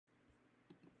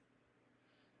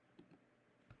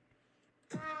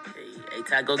Hey,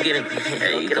 Ty, go get him.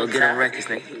 Hey, go get him records,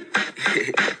 nigga.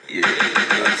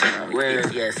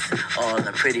 Well, yes, all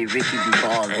the pretty Ricky be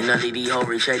ballin'. Ain't none of these hoes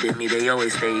rejected me, they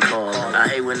always stay callin'. I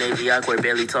hate when they be awkward,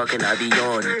 barely talking, I be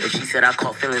yawning. If she said I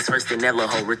caught feelings first, then that little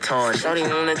hoe retarded. Shawty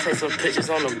wanna take some pictures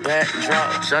on the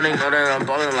backdrop. Shawty know that I'm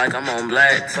ballin' like I'm on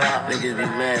black top. Niggas be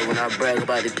mad when I brag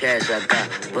about the cash I got,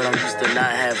 but I'm used to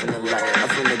not having a lot. I'm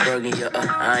from the burgundy,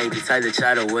 I ain't the type to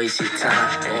try to waste your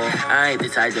time. I ain't the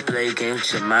type to play games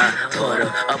with your mind. Put her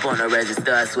up on the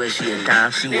register, I swear she a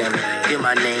dime. She wanna get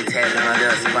my name tagged on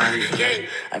her spine. Yeah,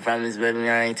 I promise, baby,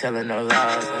 I ain't telling no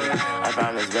lies. I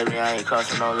promise, baby, I ain't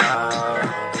crossing no line.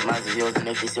 If mine is yours, and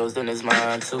if it's yours, then it's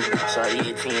mine too. Shawty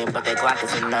a 10, but that Glock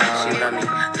is a 9. She love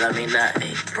me not,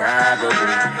 probably.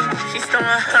 She stole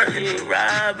my heart,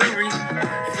 robbery.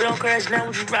 If you don't crash now,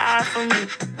 would you ride for me?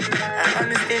 I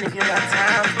understand if you got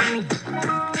time for me.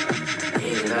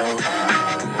 You know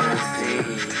I wanna see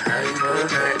how you put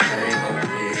that thing on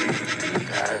me.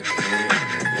 I can't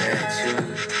let you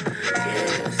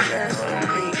get stressed on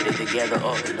me. Get it together,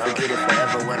 forget it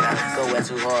forever. When I go at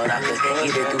too hard, I could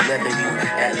get it through leather. You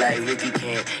act like Ricky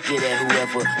can't get at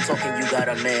whoever talking. You got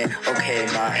a man, okay,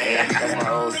 my hand. That's my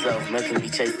old self, making me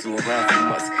chase you around for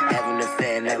months. Having a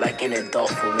fan, act like an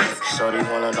adult for once. Shorty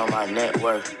wanted on my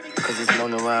network. Cause it's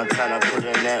known around time I put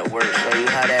in that work. Show you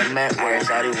how that meant work.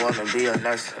 Shawty wanna be a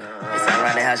nurse. It's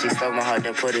ironic how she stole my heart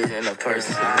and put it in a purse.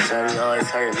 Shawty always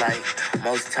hurt like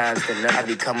most times the nerve. I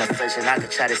become a surgeon, I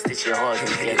could try to stitch your heart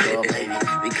together, oh baby.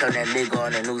 Become that nigga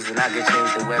on the news and I could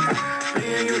change the weather. Me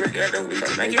and you together, we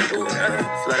can make it through another.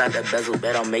 Flood out that bezel,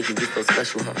 bet I'm making you feel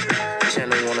special, huh?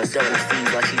 Channel wanna double feed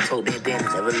like she told me then.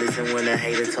 Never listen when a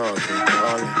hater talking.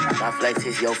 My flex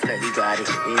is your flex, you got it,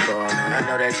 we ballin'. I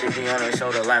know that shit be on her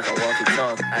shoulder like a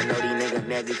walkie-talk. I know these niggas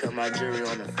mad because my jury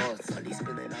on the force. All these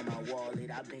spilling on my wallet,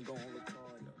 I've been going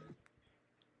retarded.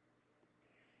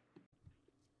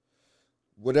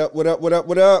 What up, what up, what up,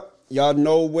 what up? Y'all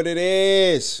know what it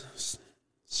is.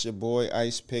 It's your boy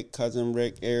Ice Pick, Cousin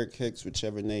Rick, Eric Hicks,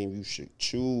 whichever name you should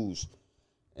choose.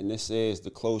 And this is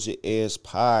the Close Your Ears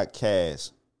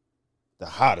podcast, the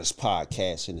hottest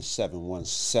podcast in the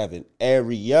 717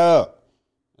 area.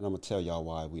 And I'm going to tell y'all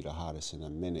why we the hottest in a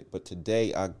minute. But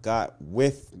today I got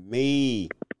with me,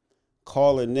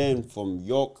 calling in from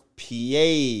York, PA,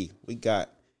 we got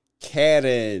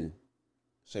Karin.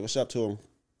 Say what's up to him.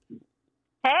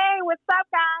 Hey, what's up,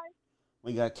 guys?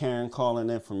 We got Karin calling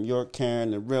in from York.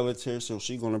 Karin, the realtor, so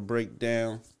she's going to break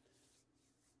down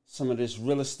some of this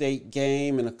real estate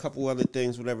game and a couple other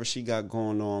things, whatever she got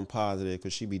going on positive,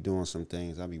 because she be doing some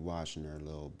things. I be watching her a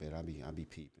little bit. I be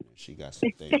peeping her. She got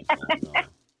some things going on.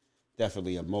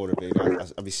 Definitely a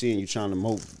motivator. I be seeing you trying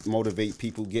to motivate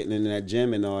people getting in that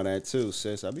gym and all that too,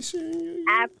 sis. I be seeing you.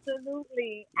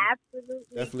 Absolutely.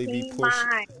 Definitely be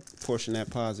pushing that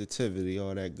positivity,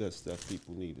 all that good stuff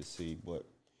people need to see. But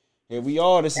here we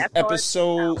are. This is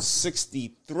episode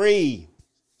 63.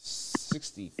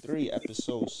 63,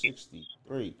 episode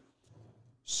 63.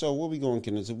 So what we gonna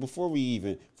get into before we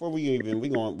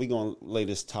gonna lay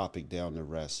this topic down to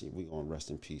rest. We gonna rest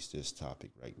in peace this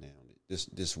topic right now.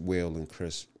 This Will and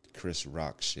Chris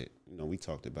Rock shit. You know, we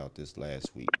talked about this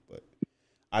last week, but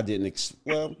I didn't.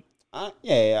 I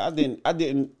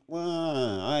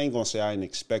ain't gonna say I didn't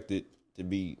expect it to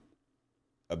be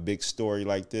a big story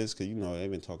like this, because you know they've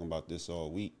been talking about this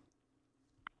all week.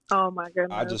 Oh my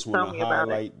goodness! I just want to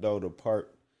highlight though the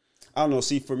part. I don't know.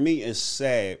 See, for me, it's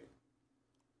sad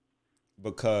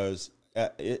because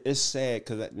it's sad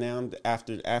because now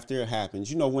after it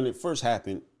happens, you know, when it first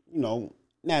happened, you know,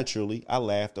 naturally I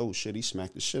laughed. Oh shit, he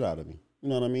smacked the shit out of me. You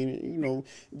know what I mean? You know,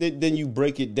 then you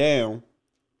break it down,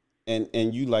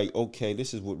 and you like, okay,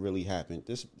 this is what really happened.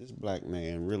 This black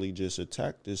man really just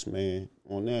attacked this man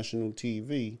on national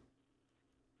TV,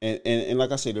 and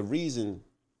like I say, the reason.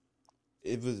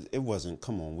 It wasn't.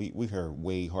 Come on, we heard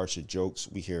way harsher jokes.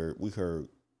 We heard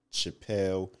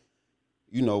Chappelle,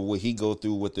 you know what he go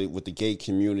through with the gay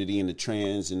community and the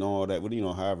trans and all that. Well, you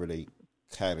know, however they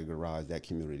categorize that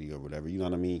community or whatever. You know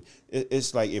what I mean?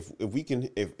 It's like if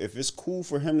it's cool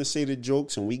for him to say the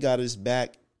jokes and we got his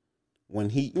back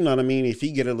when he, you know what I mean? If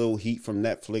he get a little heat from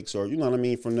Netflix or you know what I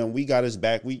mean from them, we got his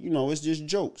back. We, you know, it's just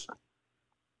jokes.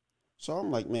 So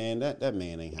I'm like, man, that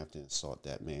man ain't have to insult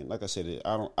that man. Like I said,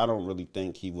 I don't really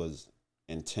think he was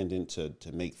intending to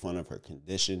make fun of her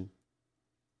condition.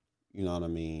 You know what I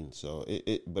mean? So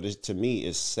but to me,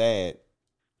 it's sad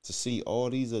to see all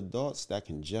these adults that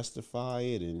can justify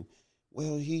it and,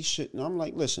 well, he shouldn't. I'm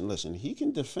like, listen, he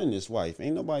can defend his wife.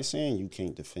 Ain't nobody saying you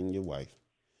can't defend your wife.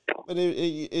 But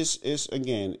it's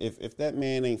again, if that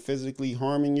man ain't physically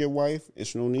harming your wife,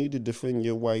 it's no need to defend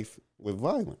your wife with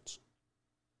violence.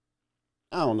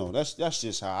 I don't know. That's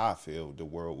just how I feel. The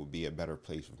world would be a better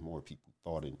place if more people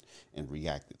thought and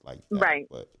reacted like that. Right.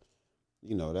 But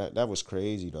you know that was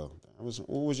crazy though.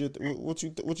 What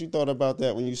you thought about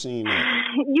that when you seen that?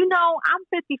 You know, I'm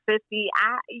 50-50.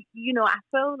 I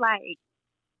feel like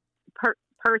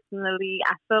personally,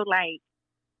 I feel like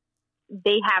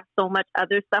they have so much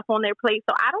other stuff on their plate.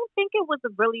 So I don't think it was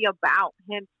really about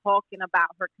him talking about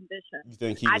her condition. You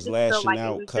think he was lashing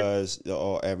out because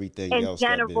everything in else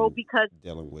general, that because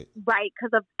dealing with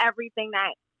because of everything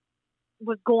that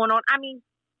was going on. I mean,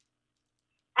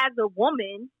 as a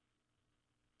woman,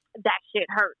 that shit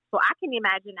hurts. So I can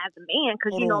imagine as a man,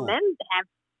 because men have.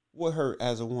 What hurt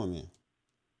as a woman?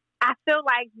 I feel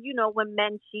like when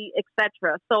men cheat,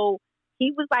 etc. So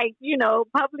he was like,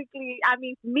 publicly. I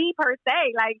mean, me per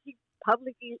se, like he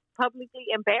publicly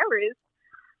embarrassed,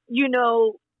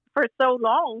 for so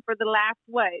long, for the last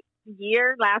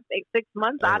year, last 6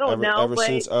 months. I don't know. Ever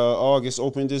since August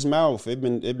opened his mouth, it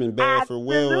been bad for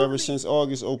Will ever since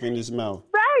August opened his mouth.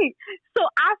 Right. So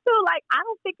I feel like I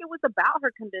don't think it was about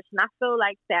her condition. I feel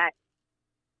like that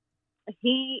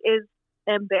he is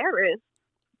embarrassed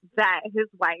that his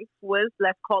wife was,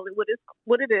 let's call it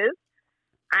what it is.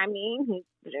 I mean, he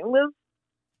was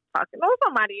fucking on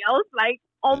somebody else, like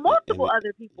on multiple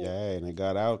other people. Yeah, and it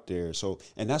got out there. So,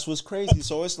 and that's what's crazy.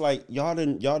 So it's like y'all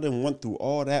didn't went through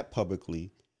all that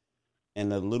publicly,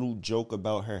 and a little joke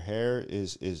about her hair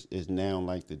is now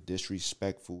like the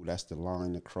disrespectful. That's the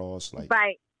line to cross. Like,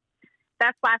 right.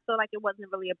 That's why I feel like it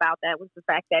wasn't really about that. It was the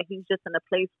fact that he's just in a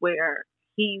place where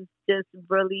he's just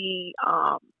really,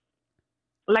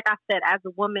 like I said, as a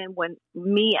woman,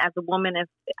 if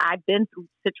I've been through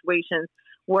situations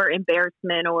where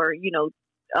embarrassment or,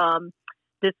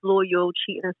 disloyal,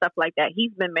 cheating and stuff like that.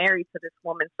 He's been married to this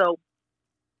woman. So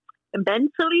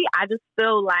mentally, I just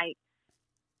feel like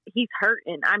he's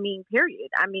hurting. I mean, period.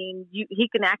 I mean, he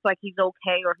can act like he's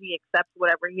okay or he accepts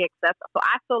whatever he accepts. So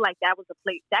I feel like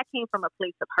that came from a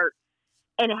place of hurt.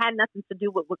 And it had nothing to do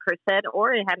with what Chris said,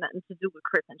 or it had nothing to do with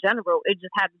Chris in general. It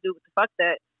just had to do with the fact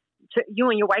that you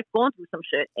and your wife going through some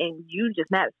shit and you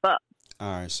just mad as fuck.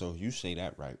 All right, so you say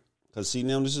that right. Because, see,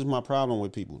 now this is my problem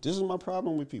with people.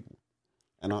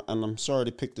 And I'm sorry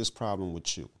to pick this problem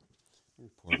with you.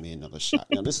 Pour me another shot.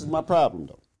 Now, this is my problem,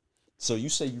 though. So you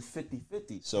say you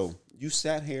 50-50. So you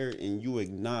sat here and you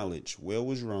acknowledged Will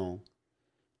was wrong.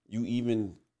 You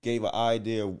even gave an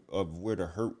idea of where the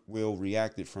hurt Will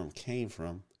came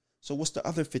from. So what's the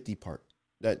other 50 part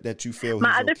that you feel?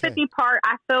 My other 50 part,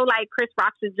 I feel like Chris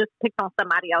Rock should just pick on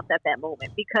somebody else at that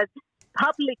moment, because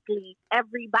publicly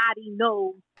everybody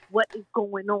knows what is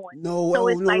going on. No.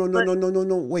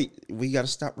 Wait, we got to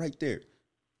stop right there.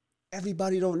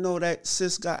 Everybody don't know that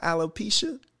sis got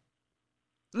alopecia.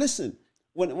 Listen,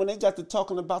 when they got to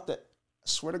talking about that, I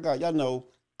swear to God, y'all know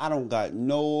I don't got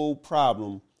no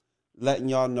problem letting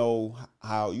y'all know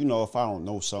how, if I don't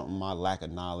know something, my lack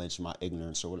of knowledge, my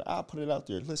ignorance or whatever, I'll put it out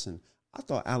there. Listen, I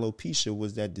thought alopecia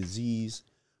was that disease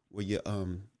where you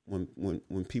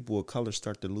when people of color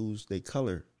start to lose their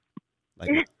color.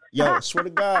 Like, yo, I swear to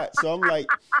God. So I'm like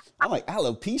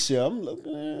alopecia. I'm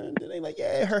looking, they like,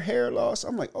 yeah, her hair loss.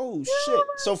 I'm like, oh shit.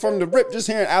 So from the rip, just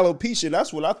hearing alopecia,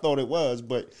 that's what I thought it was.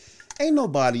 But ain't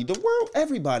nobody,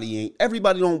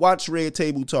 everybody don't watch Red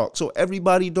Table Talk. So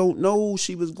everybody don't know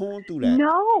she was going through that.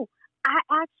 No, I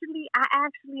actually,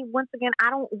 once again,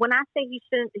 when I say he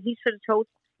should have chose,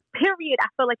 period, I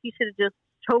feel like he should have just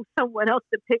chose someone else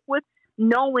to pick with,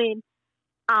 knowing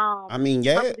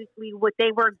obviously what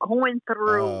they were going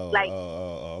through,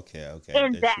 okay.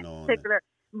 In that particular,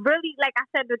 really, like I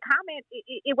said, the comment,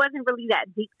 it wasn't really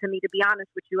that deep to me, to be honest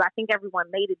with you. I think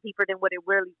everyone made it deeper than what it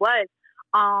really was.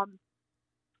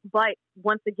 But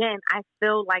once again, I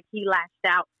feel like he lashed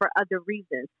out for other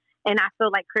reasons, and I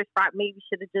feel like Chris Rock maybe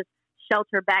should have just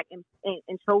sheltered back and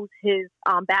chose his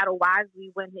battle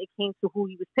wisely when it came to who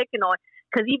he was picking on.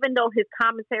 Because even though his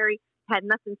commentary had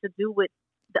nothing to do with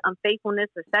the unfaithfulness,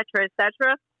 etc.,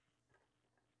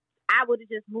 I would have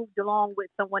just moved along with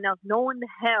someone else, knowing the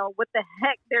hell what the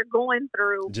heck they're going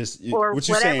through, or what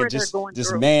you saying, just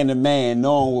man to man,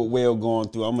 knowing what Will going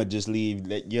through. I'm gonna just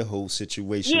let your whole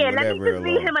situation. Yeah, let me just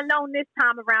leave him alone this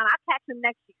time around. I'll catch him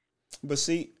next year. But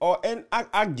see, and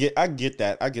I get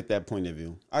that. I get that point of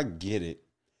view. I get it.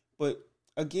 But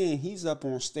again, he's up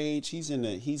on stage. He's in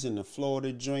the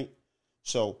Florida joint.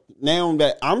 So now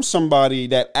that I'm somebody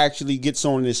that actually gets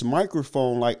on this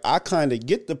microphone, like I kind of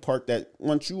get the part that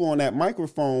once you on that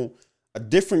microphone, a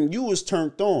different you is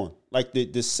turned on. Like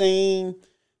the same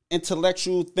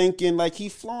intellectual thinking, like he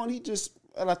flowing.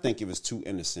 I think it was too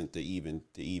innocent to even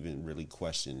really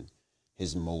question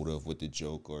his motive with the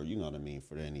joke, or you know what I mean,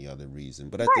 for any other reason.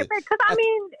 But because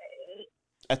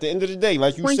at the end of the day,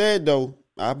 like you said though,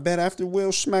 I bet after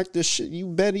Will smacked the shit, you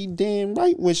bet he damn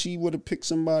right wish he would have picked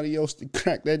somebody else to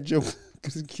crack that joke.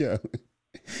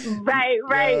 Right.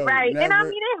 Never. And I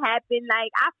mean, it happened.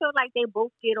 Like, I feel like they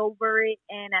both get over it,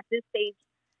 and at this stage,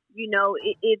 you know,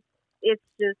 it's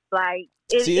just like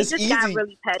it just easy. Got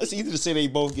really petty. It's easy to say they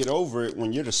both get over it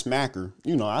when you're the smacker.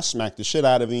 You know, I smacked the shit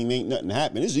out of him. Ain't nothing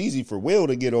happened. It's easy for Will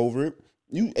to get over it.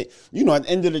 You know, at the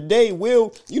end of the day,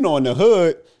 Will, you know, in the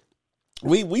hood,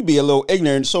 we be a little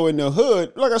ignorant. So in the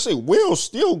hood, like I say, Will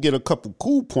still get a couple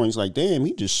cool points. Like, damn,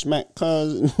 he just smacked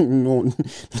cuz on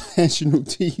national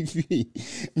TV.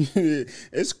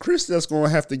 It's Chris that's gonna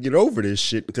have to get over this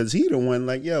shit because he the one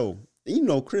like, yo,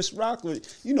 Chris Rock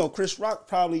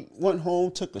probably went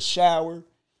home, took a shower,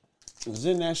 was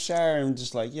in that shower and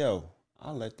just like, yo,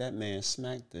 I let that man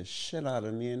smack the shit out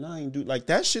of me and I ain't do like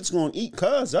that shit's gonna eat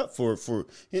cuz up for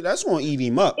that's gonna eat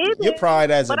him up. Your pride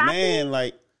as a man,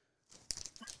 like.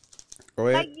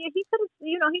 Like, yeah, he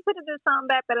could have done something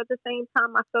back, but at the same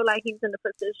time, I feel like he's in a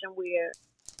position where,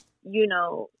 you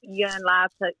know, you're in live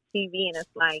TV, and it's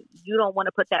like you don't want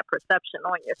to put that perception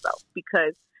on yourself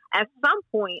because at some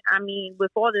point, I mean,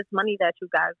 with all this money that you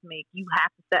guys make, you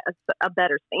have to set a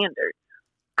better standard.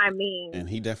 I mean, and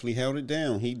he definitely held it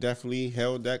down. He definitely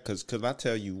held that because I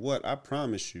tell you what, I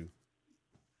promise you.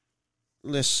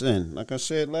 Listen, like I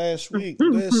said last week,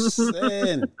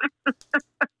 listen.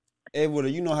 It would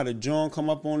have, you know how the joint come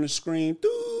up on the screen,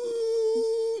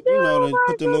 you know, to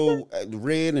put the little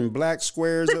red and black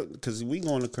squares up because we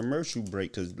going to commercial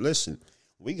break. Because listen,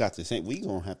 we got to think we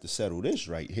gonna have to settle this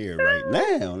right here, right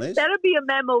now. That'll be a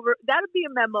memo. That'll be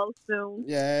a memo soon.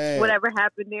 Yeah. Whatever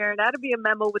happened there, that'll be a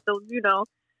memo with those. You know,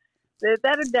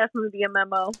 that'll definitely be a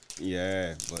memo.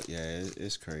 Yeah, but yeah,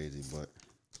 it's crazy, but.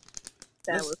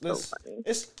 That was so funny.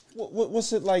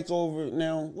 What's it like over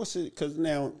now? What's it? Because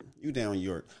now you down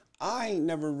York. I ain't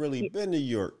never really been to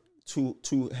York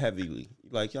too heavily.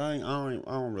 Like I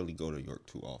don't really go to York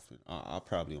too often. I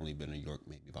probably only been to York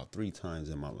maybe about 3 times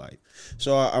in my life.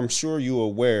 So I'm sure you're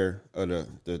aware of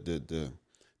the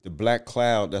black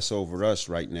cloud that's over us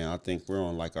right now. I think we're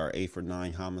on like our 8th or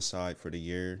 9th homicide for the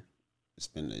year. It's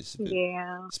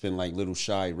been like little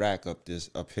shy rack up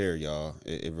here, y'all.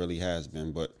 It really has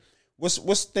been. But what's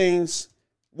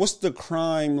the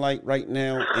crime like right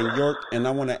now in York? And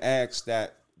I want to ask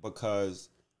that. Because,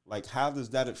 like, how does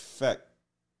that affect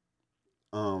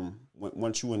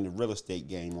once you in the real estate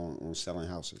game on selling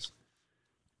houses?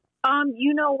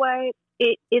 You know what?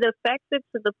 It affects it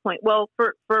to the point. Well,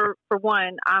 for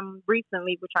one,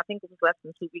 recently, which I think it was less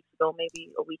than 2 weeks ago,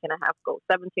 maybe a week and a half ago,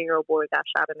 17-year-old boy got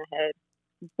shot in the head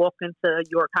walking to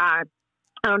York High.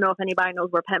 I don't know if anybody knows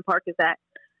where Penn Park is at.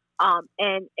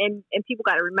 And people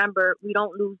got to remember, we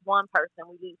don't lose one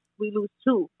person. We lose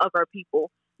 2 of our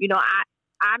people. You know,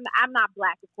 I'm not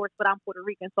black, of course, but I'm Puerto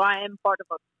Rican, so I am part of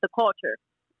the culture.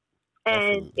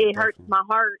 And it hurts my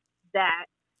heart that,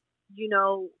 you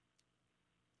know,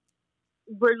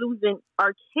 we're losing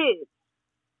our kids.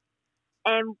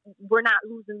 And we're not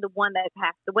losing the one that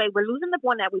passed away. We're losing the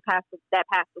one that passed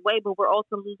away, but we're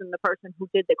also losing the person who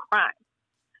did the crime.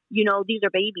 You know, these are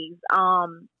babies.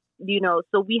 You know,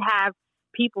 so we have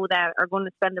people that are going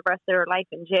to spend the rest of their life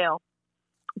in jail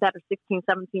that are 16,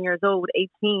 17 years old,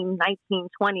 18, 19,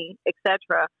 20,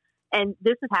 etc. And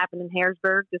this is happening in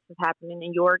Harrisburg. This is happening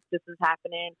in York. This is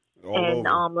happening in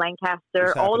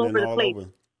Lancaster, all over the place.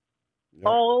 Yep.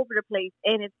 All over the place.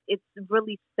 And it's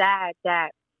really sad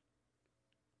that,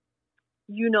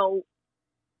 you know,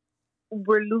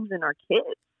 we're losing our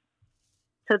kids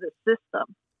to the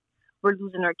system. We're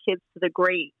losing our kids to the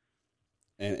grave.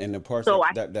 And the part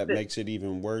that makes it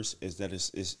even worse is that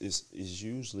it's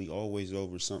usually always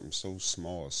over something so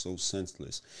small, so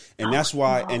senseless, and that's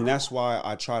why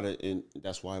I try to, and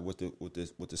that's why with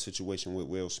the situation with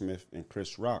Will Smith and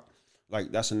Chris Rock,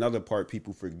 like that's another part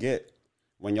people forget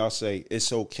when y'all say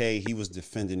it's okay. He was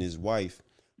defending his wife.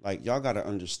 Like y'all got to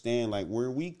understand, like where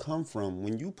we come from.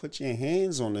 When you put your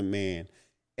hands on a man,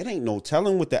 it ain't no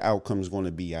telling what the outcome is going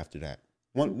to be after that.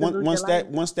 Once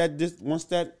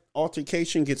that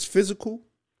altercation gets physical,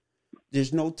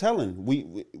 there's no telling.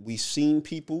 We seen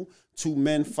people, 2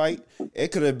 men fight.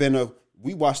 It could have been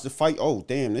we watched the fight. Oh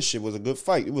damn, this shit was a good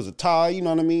fight. It was a tie. You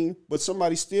know what I mean? But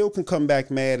somebody still can come back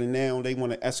mad, and now they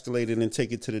want to escalate it and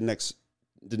take it to the next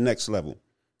level.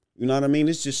 You know what I mean?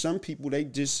 It's just some people, they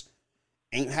just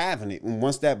ain't having it. And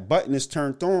once that button is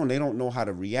turned on, they don't know how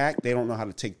to react. They don't know how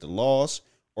to take the loss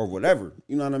or whatever.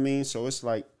 You know what I mean? So it's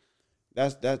like.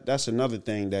 That's another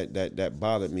thing that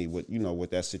bothered me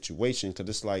with that situation, because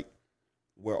it's like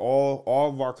where all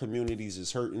of our communities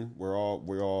is hurting. We're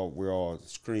all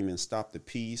screaming, "Stop the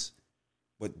peace."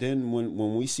 But then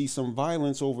when we see some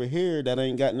violence over here that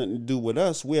ain't got nothing to do with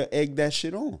us, we'll egg that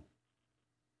shit on.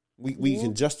 We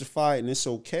can justify it and it's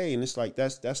okay. And it's like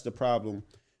that's the problem,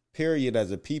 period, as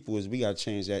a people, is we gotta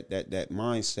change that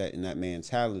mindset and that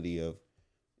mentality of,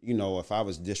 you know, if I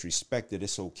was disrespected,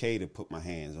 it's okay to put my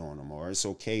hands on them, or it's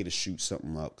okay to shoot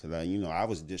something up because I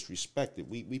was disrespected.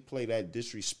 We play that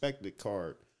disrespected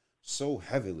card so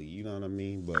heavily, you know what I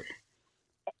mean? But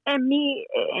I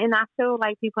feel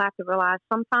like people have to realize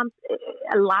sometimes,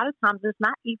 a lot of times, it's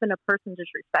not even a person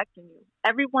disrespecting you.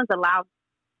 Everyone's allowed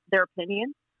their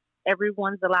opinion.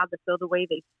 Everyone's allowed to feel the way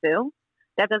they feel.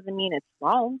 That doesn't mean it's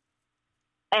wrong.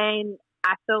 And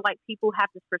I feel like people have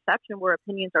this perception where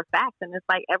opinions are facts, and it's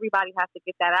like everybody has to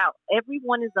get that out.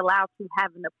 Everyone is allowed to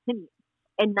have an opinion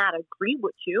and not agree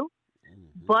with you.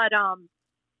 Mm-hmm. But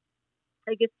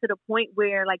it gets to the point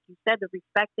where, like you said, the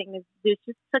respecting is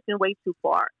just taken way too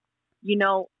far. You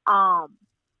know,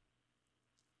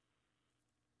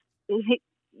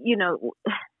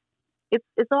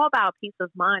 it's all about peace of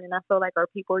mind, and I feel like our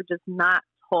people are just not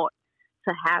taught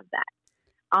to have that.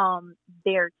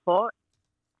 They're taught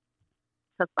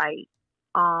to fight.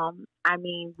 I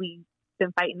mean, we've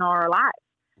been fighting all our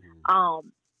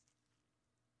lives.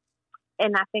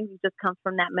 And I think it just comes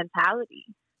from that mentality,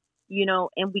 you know,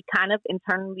 and we kind of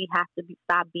internally have to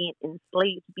stop being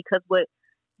enslaved, because what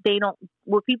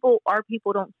our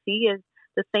people don't see is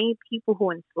the same people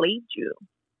who enslaved you.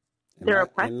 They're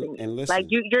oppressing you. Listen, like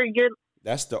you're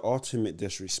that's the ultimate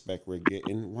disrespect we're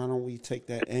getting. Why don't we take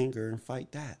that anger and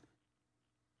fight that?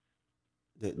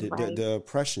 The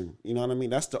oppression, you know what I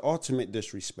mean? That's the ultimate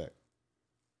disrespect.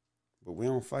 But we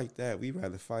don't fight that. We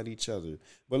rather fight each other.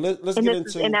 But let's get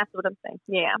into, and that's what I'm saying.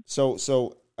 Yeah.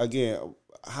 So again,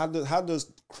 how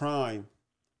does crime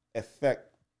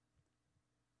affect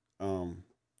the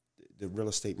real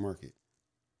estate market?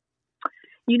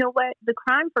 You know what? The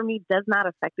crime for me does not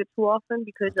affect it too often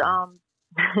because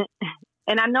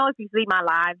and I know if you see my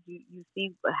lives, you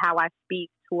see how I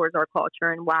speak towards our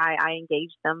culture and why I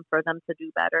engage them for them to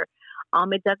do better.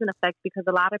 It doesn't affect, because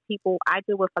a lot of people, I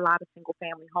deal with a lot of single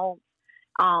family homes.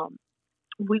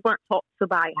 We weren't taught to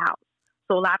buy a house.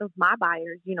 So a lot of my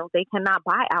buyers, you know, they cannot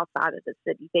buy outside of the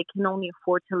city. They can only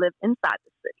afford to live inside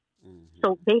the city. Mm-hmm.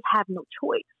 So they have no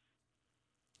choice.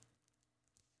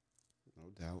 No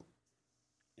doubt.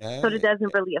 Yeah. So it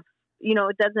doesn't really, you know,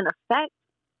 it doesn't affect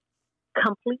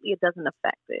completely. It doesn't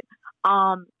affect it.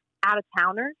 Out of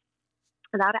towners,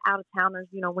 a lot of out of towners,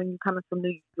 you know, when you're coming from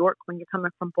New York, when you're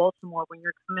coming from Baltimore, when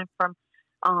you're coming from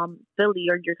Philly,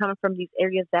 or you're coming from these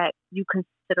areas that you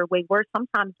consider way worse,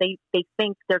 sometimes they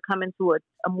think they're coming to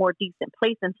a more decent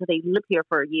place until they live here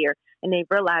for a year and they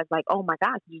realize, like, oh my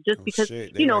gosh, because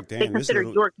you know, like, they consider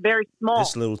York very small.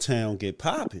 This little town gets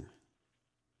popping,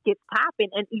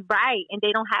 and right, and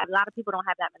they don't have, a lot of people don't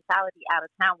have that mentality out of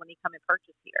town when they come and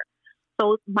purchase here.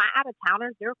 So my out of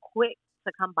towners, they're quick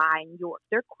to come by in York.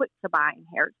 They're quick to buy in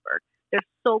Harrisburg. They're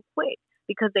so quick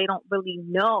because they don't really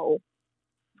know.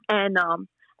 And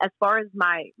as far as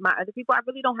my other people, I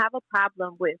really don't have a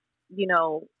problem with, you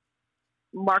know,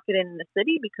 marketing in the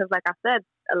city, because like I said,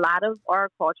 a lot of our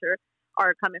culture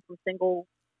are coming from single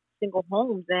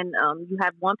homes, and you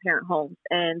have one parent homes,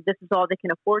 and this is all they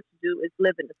can afford to do is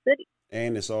live in the city.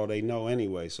 And it's all they know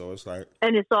anyway, so it's like,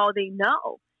 and it's all they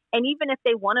know. And even if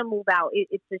they want to move out,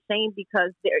 it's a shame,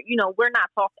 because they're, you know, we're not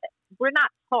taught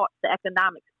the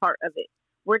economics part of it.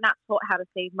 We're not taught how to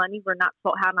save money. We're not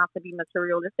taught how not to be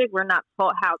materialistic. We're not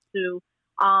taught how to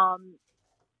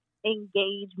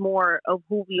engage more of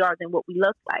who we are than what we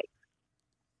look like.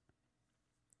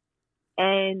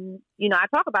 And, you know, I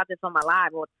talk about this on my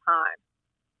live all the time.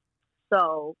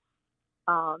 So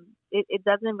it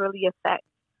doesn't really affect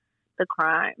the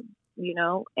crime, you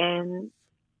know, and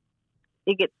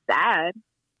it gets sad.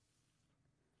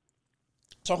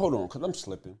 So hold on, because I'm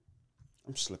slipping.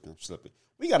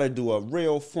 We got to do a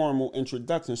real formal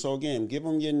introduction. So again, give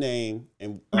them your name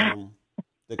and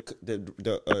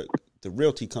the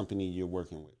realty company you're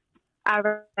working with. All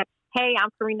right. Hey, I'm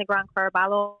Karin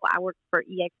Negron-Caraballo. I work for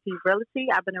EXP Realty.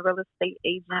 I've been a real estate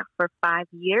agent for 5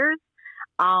 years.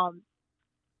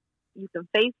 You can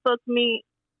Facebook me,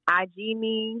 IG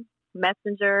me,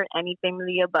 Messenger, anything of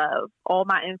the above. All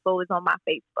my info is on my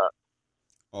Facebook.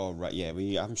 All right, yeah.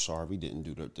 I'm sorry we didn't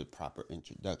do the proper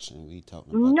introduction. We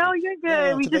talking about no, you're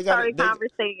good. We just started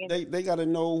conversating. They got to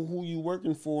know who you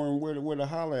working for and where to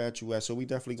holler at you at. So we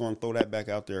definitely gonna throw that back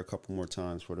out there a couple more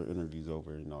times for the interview's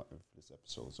over and not if this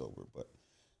episode's over. But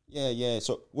yeah.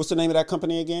 So what's the name of that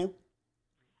company again?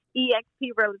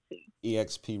 EXP Realty.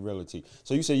 EXP Realty.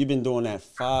 So you said you've been doing that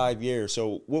 5 years.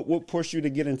 So what pushed you to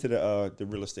get into the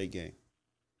real estate game?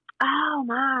 Oh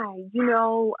my,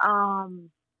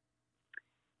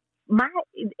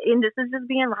 and this is just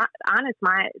being honest.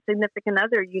 My significant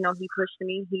other, he pushed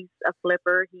me. He's a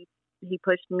flipper. He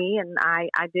pushed me, and I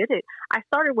did it. I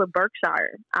started with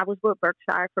Berkshire. I was with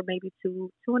Berkshire for maybe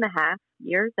 2.5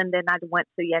 years, and then I went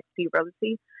to EXP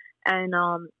Realty. And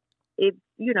I'm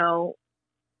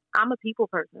a people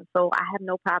person, so I have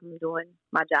no problem doing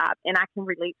my job, and I can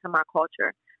relate to my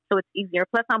culture, so it's easier.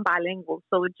 Plus, I'm bilingual,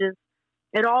 so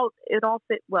it all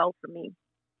fit well for me.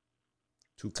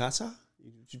 Tu casa?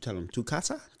 You tell them tu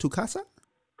casa? Tu casa?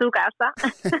 Tu casa.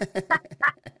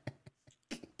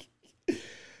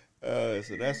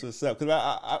 So that's what's up. Cause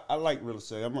I like real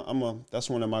estate. That's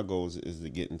one of my goals is to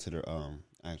get into the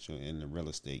actually in the real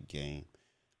estate game.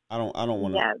 I don't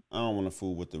want to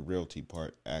fool with the realty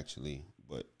part actually,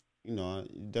 but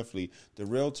definitely the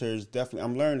realtors definitely.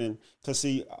 I'm learning because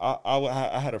see,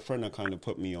 I had a friend that kind of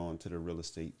put me on to the real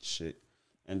estate shit,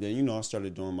 and then I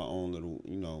started doing my own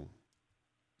little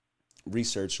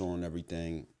research on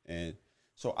everything, and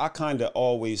so I kind of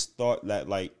always thought that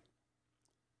like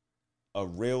a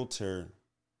realtor,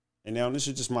 and now this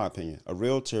is just my opinion, a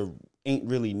realtor ain't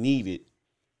really needed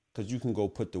because you can go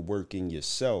put the work in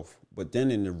yourself. But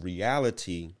then in the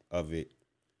reality of it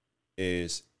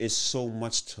is it's so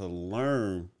much to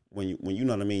learn when you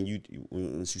know what I mean.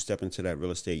 Once you step into that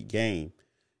real estate game,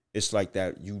 it's like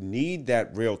that. You need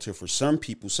that realtor for some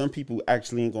people. Some people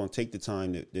actually ain't gonna take the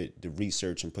time to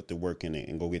research and put the work in it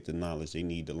and go get the knowledge they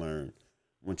need to learn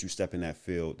once you step in that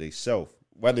field themselves.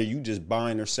 Whether you just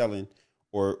buying or selling,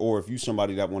 or if you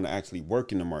somebody that want to actually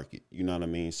work in the market, you know what I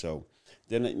mean. So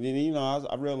then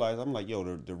I realized I'm like, yo,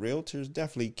 the realtor is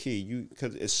definitely key.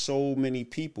 Because it's so many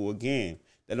people again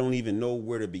that don't even know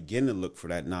where to begin to look for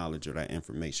that knowledge or that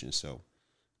information. So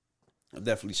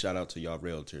definitely shout out to y'all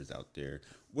realtors out there.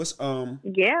 What's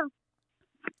yeah.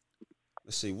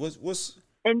 Let's see. What's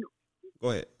and go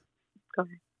ahead. Go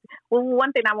ahead. Well,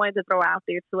 one thing I wanted to throw out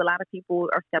there too, a lot of people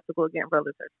are skeptical against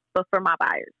realtors, but for my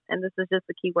buyers, and this is just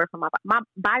a key word for my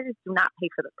buyers do not pay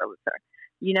for the realtor.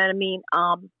 You know what I mean?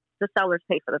 The sellers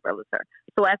pay for the realtor.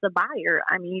 So as a buyer,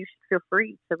 I mean, you should feel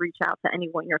free to reach out to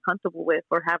anyone you're comfortable with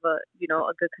or have a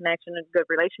good connection and good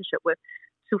relationship with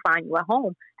to find you a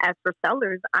home. As for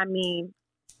sellers, I mean,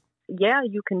 yeah,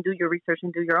 you can do your research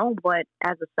and do your own, but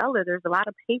as a seller, there's a lot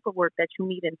of paperwork that you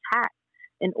need intact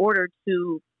in order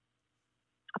to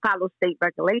follow state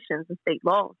regulations and state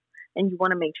laws. And you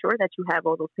want to make sure that you have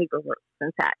all those paperwork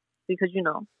intact because, you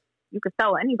can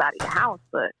sell anybody a house,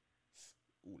 but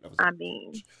I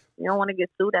mean, you don't want to get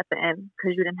sued at the end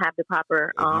because you didn't have the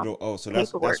proper so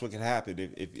that's what can happen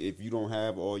if you don't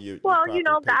have all your God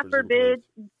forbid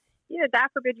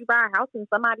you buy a house and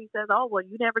somebody says, oh, well,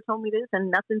 you never told me this and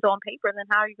nothing's on paper, then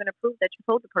how are you going to prove that you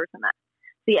told the person that?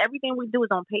 See, everything we do is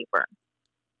on paper.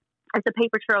 It's a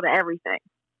paper trail to everything.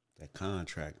 That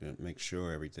contract and make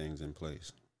sure everything's in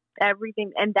place.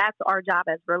 Everything, and that's our job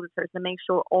as realtors to make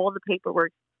sure all the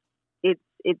paperwork,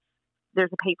 there's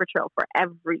a paper trail for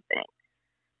everything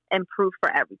and proof for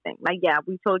everything. Like, yeah,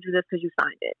 we told you this because you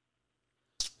signed it.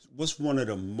 What's one of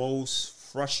the most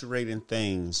frustrating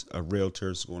things a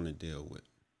realtor's going to deal with,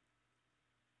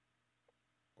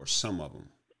 or some of them?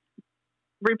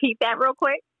 Repeat that real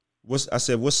quick. What's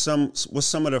some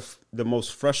of the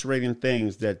most frustrating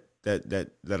things that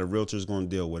a realtor is going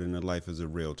to deal with in their life as a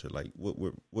realtor? Like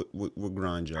what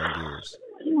grind y'all gears?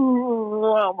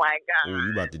 Oh my God! Ooh,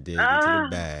 you about to dig into the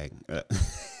bag?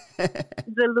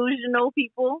 Delusional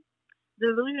people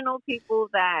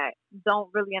that don't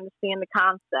really understand the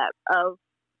concept of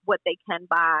what they can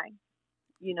buy,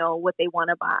 what they want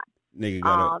to buy.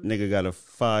 Nigga got a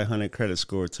 500 credit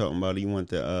score talking about he want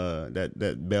the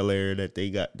that Bel Air that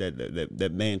they got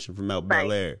that mansion from out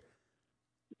Bel Air.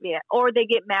 Yeah, or they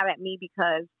get mad at me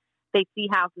because they see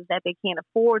houses that they can't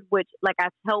afford, which, like I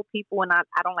tell people, and I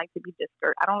don't like to be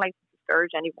discouraged. I don't like to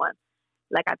discourage anyone.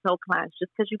 Like I tell clients,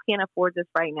 just because you can't afford this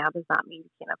right now does not mean you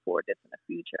can't afford this in the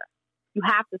future. You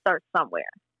have to start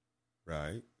somewhere.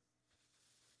 Right.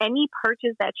 Any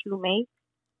purchase that you make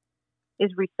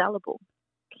is resellable.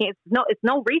 It's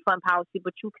no refund policy,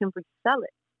 but you can resell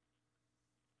it.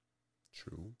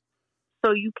 True.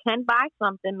 So you can buy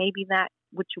something, maybe not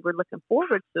what you were looking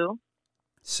forward to.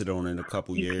 Sit on it a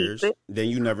couple years. Then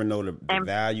you never know the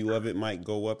value of it might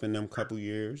go up in them couple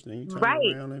years. Then you turn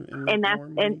around and that's more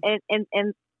money.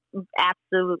 And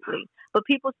absolutely. But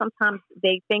people sometimes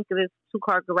they think of this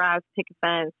 2-car garage, picket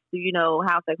fence,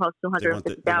 house that costs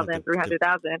 $250,000,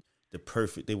 $300,000.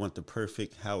 They want the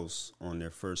perfect house on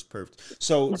their first perfect.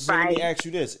 So let me ask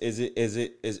you this: is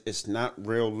it's not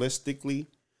realistically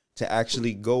to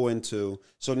actually go into?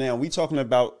 So now we talking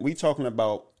about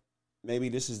maybe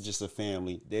this is just a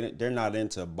family. They're not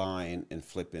into buying and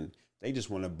flipping. They just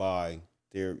want to buy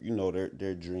their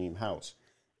dream house.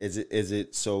 Is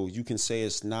it so you can say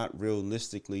it's not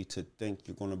realistically to think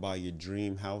you're going to buy your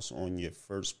dream house on your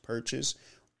first purchase,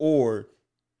 or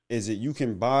is it you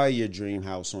can buy your dream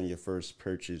house on your first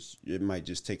purchase? It might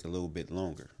just take a little bit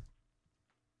longer.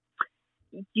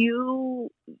 You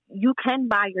can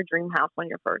buy your dream house on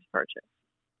your first purchase,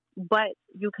 but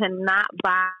you cannot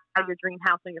buy your dream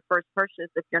house on your first purchase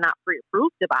if you're not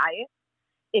pre-approved to buy it.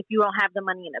 If you don't have the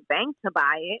money in the bank to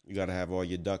buy it, you got to have all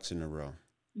your ducks in a row.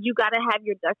 You got to have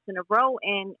your ducks in a row,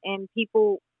 and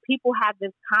people have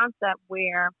this concept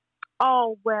where,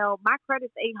 oh well, my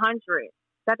credit's 800.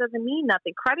 That doesn't mean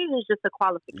nothing. Credit is just a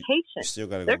qualification. You still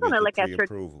got to. They're going to look at your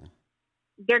approval.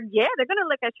 They're going to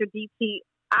look at your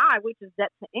DTI, which is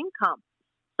debt to income.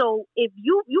 So if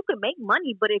you can make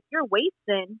money, but if you're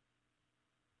wasting,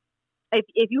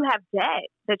 if you have debt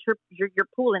that you're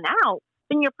pulling out,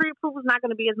 then your pre-approval is not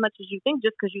going to be as much as you think,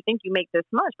 just because you think you make this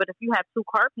much. But if you have 2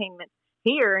 car payments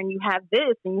here and you have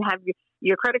this and you have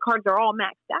your credit cards are all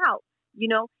maxed out,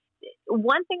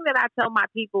 one thing that I tell my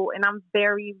people, and I'm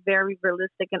very, very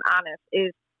realistic and honest,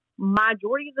 is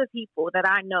majority of the people that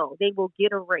I know, they will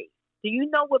get a raise. Do you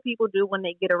know what people do when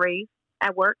they get a raise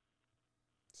at work?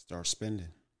 Start spending.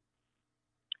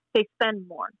 They spend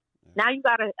more. Yeah.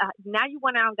 Now you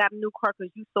went out and got a new car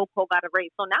because you so-called got a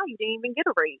raise. So now you didn't even get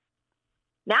a raise.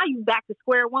 Now you back to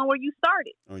square one where you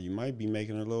started. Or you might be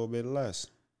making a little bit less.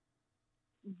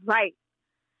 Right.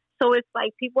 So it's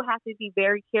like people have to be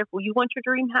very careful. You want your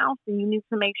dream house, and you need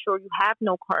to make sure you have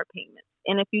no car payments.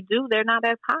 And if you do, they're not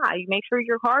as high. You make sure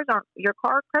your credit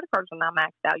cards are not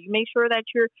maxed out. You make sure that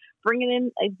you're bringing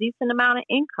in a decent amount of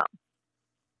income.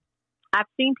 I've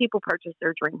seen people purchase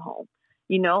their dream home.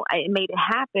 It made it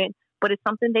happen, but it's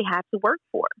something they had to work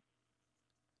for.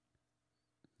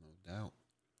 No doubt.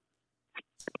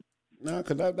 No,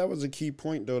 because that was a key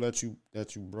point though that you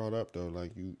brought up though.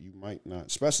 Like you might not,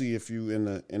 especially if you in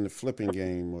the flipping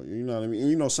game, or you know what I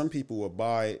mean. Some people will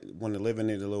buy want to live in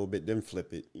it a little bit, then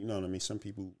flip it. You know what I mean. Some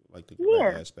people like the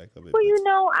aspect of it. Well,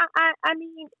 I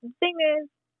mean, the thing is,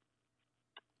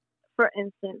 for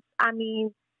instance, I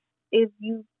mean, if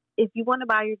you want to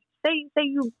buy your say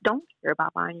you don't care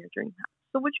about buying your dream house,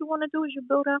 so what you want to do is you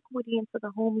build equity into the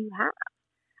home you have.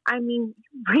 I mean,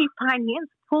 refinance,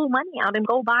 pull money out and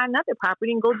go buy another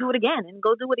property and go do it again and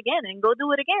go do it again and go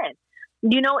do it again.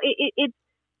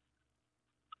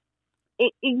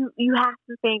 You have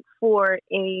to think for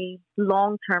a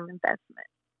long-term investment.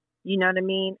 You know what I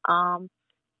mean?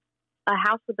 A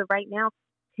house with the right now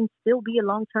can still be a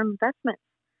long-term investment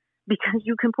because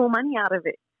you can pull money out of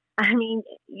it. I mean,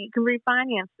 you can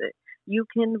refinance it. You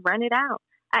can rent it out.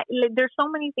 There's so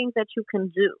many things that you can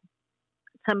do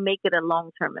to make it a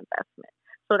long-term investment.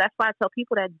 So that's why I tell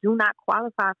people that do not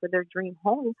qualify for their dream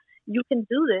home, you can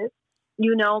do this,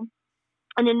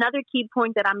 And another key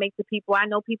point that I make to people, I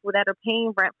know people that are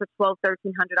paying rent for $1,200,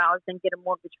 $1,300 and get a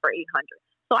mortgage for $800.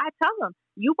 So I tell them,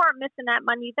 you weren't missing that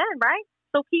money then, right?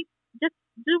 So just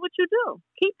do what you do.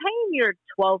 Keep paying your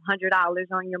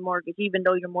 $1,200 on your mortgage, even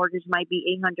though your mortgage might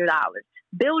be $800.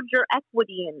 Build your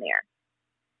equity in there.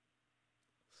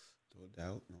 No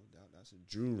doubt. That's a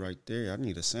Jew right there. I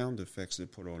need a sound effects to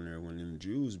put on there when them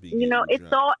Jews be.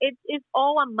 It's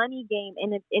all a money game,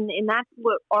 and that's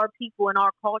what our people in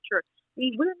our culture.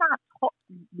 We're not taught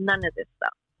none of this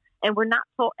stuff, and we're not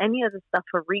taught any of this stuff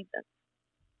for reason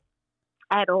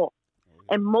at all.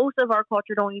 And most of our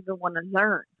culture don't even want to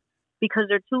learn because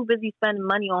they're too busy spending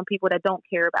money on people that don't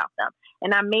care about them.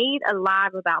 And I made a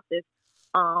live about this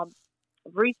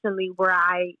recently where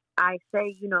I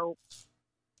say,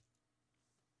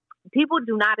 people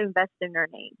do not invest in their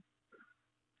name.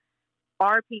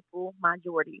 Our people,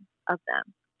 majority of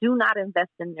them, do not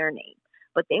invest in their name,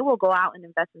 but they will go out and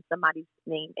invest in somebody's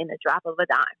name in a drop of a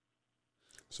dime.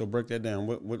 So break that down.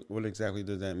 What exactly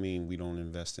does that mean? We don't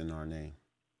invest in our name.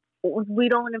 We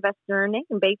don't invest in our name.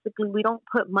 Basically, we don't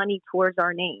put money towards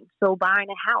our name. So buying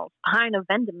a house, buying a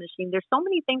vending machine, there's so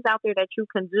many things out there that you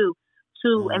can do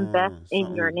to invest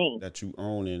in your name. That you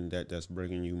own and that's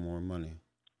bringing you more money.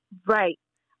 Right.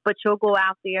 But you'll go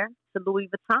out there to Louis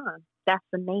Vuitton. That's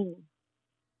the name.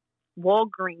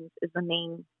 Walgreens is a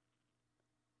name.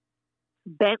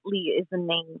 Bentley is a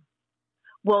name.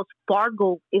 Wells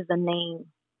Fargo is a name.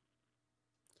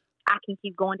 I can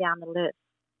keep going down the list.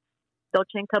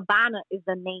 Dolce & Gabbana is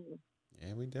a name.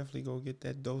 Yeah, we definitely go get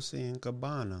that Dolce &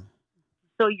 Gabbana.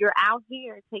 So you're out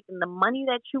here taking the money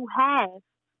that you have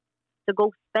to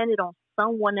go spend it on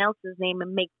someone else's name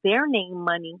and make their name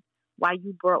money while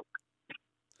you broke.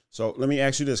 So let me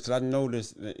ask you this, because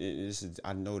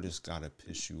I know this gotta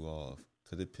piss you off,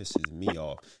 because it pisses me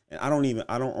off. And I'm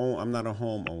not a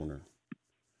homeowner.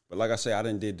 But like I say, I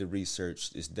done did the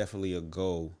research. It's definitely a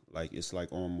go. Like, it's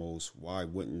like almost, why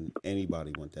wouldn't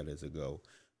anybody want that as a go?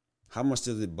 How much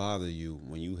does it bother you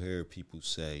when you hear people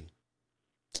say,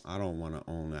 I don't want to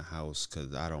own a house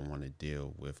because I don't want to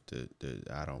deal with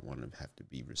I don't want to have to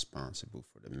be responsible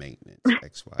for the maintenance,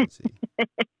 X, Y, Z?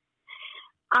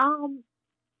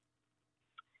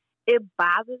 It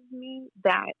bothers me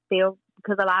that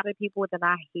because a lot of people that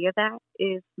I hear that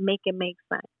is make it make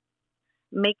sense.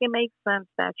 Make it make sense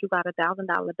that you got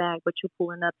 $1,000 bag, but you're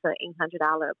pulling up to an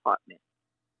 $800 apartment.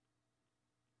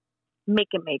 Make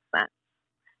it make sense.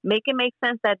 Make it make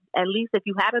sense that at least if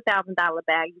you had $1,000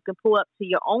 bag, you can pull up to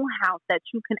your own house that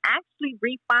you can actually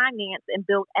refinance and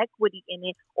build equity in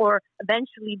it, or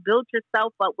eventually build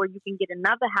yourself up where you can get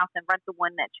another house and rent the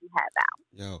one that you have out.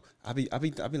 Yo, I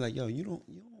be like, yo, you don't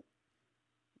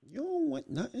want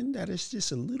nothing that is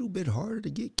just a little bit harder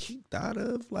to get kicked out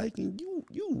of. Like, and you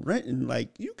renting,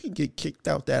 like, you can get kicked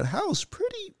out that house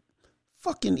pretty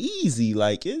fucking easy.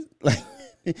 Like, it, like,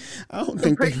 I don't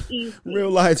think they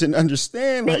realize and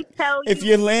understand. Like, if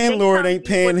your landlord ain't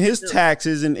paying his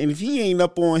taxes, and if he ain't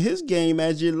up on his game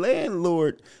as your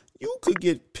landlord, you could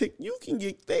get picked.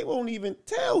 They won't even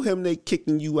tell him they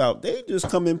kicking you out. They just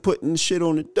come in putting shit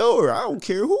on the door. I don't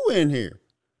care who in here.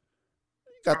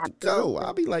 Got to go.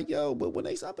 I'll be like, yo, but when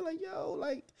I'll be like, yo,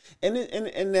 like,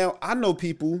 and now I know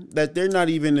people that they're not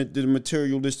even the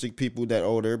materialistic people that,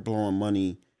 oh, they're blowing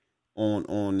money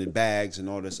on the bags and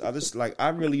all this other. Like, I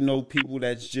really know people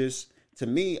that's just, to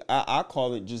me, I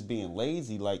call it just being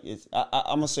lazy. Like, it's I'm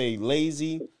gonna say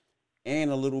lazy and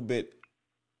a little bit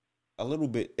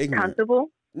ignorant.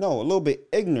 Comfortable? No, a little bit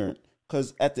ignorant,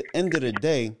 because at the end of the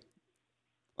day,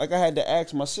 like, I had to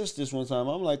ask my sis this one time.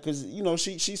 I'm like, because, you know,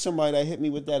 she's somebody that hit me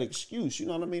with that excuse. You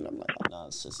know what I mean? I'm like, oh, nah,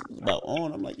 sis, it's about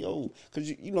on. I'm like, yo, because,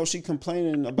 you know, she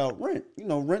complaining about rent. You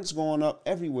know, rent's going up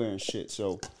everywhere and shit.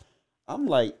 So I'm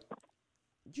like,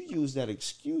 you use that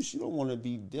excuse. You don't want to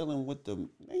be dealing with the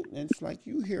maintenance. Like,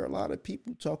 you hear a lot of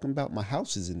people talking about my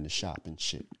house is in the shop and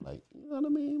shit. Like, you know what I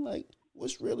mean? Like,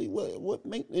 what's really, what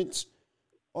maintenance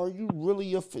are you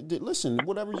really listen,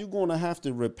 whatever you're going to have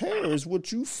to repair is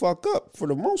what you fuck up for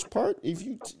the most part. If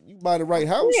you buy the right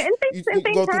house, you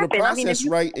go through the process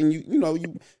right, and you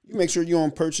make sure you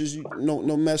don't purchase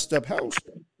no messed up house.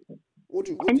 What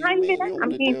do you mean you don't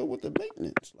want to deal with the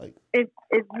maintenance? Like, if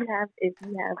you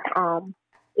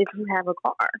have a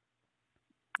car,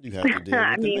 you have to deal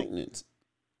with the maintenance.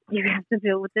 You have to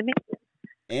deal with the maintenance.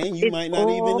 And you might not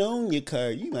even own your car.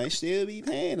 You might still be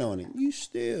paying on it. You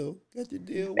still got to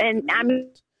deal with it. I mean,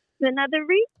 another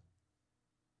reason.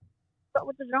 But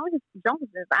with the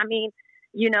Joneses, I mean,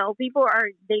 you know, people are,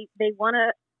 they want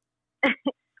to,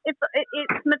 it's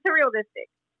materialistic.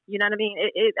 You know what I mean?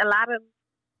 It a lot of,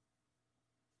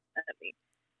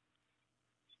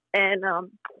 and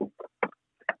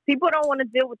people don't want to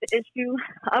deal with the issue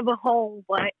of a home,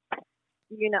 but,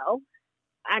 you know,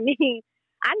 I mean,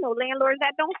 I know landlords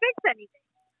that don't fix anything.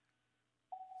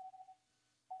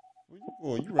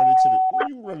 Where you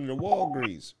running to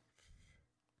Walgreens?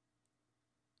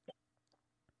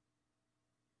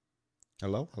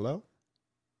 Hello?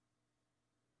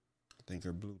 I think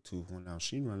her Bluetooth went out.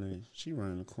 She running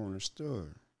the corner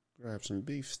store. Grab some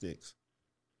beef sticks.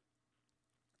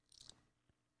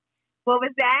 What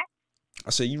was that?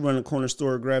 I said, you run the corner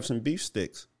store, grab some beef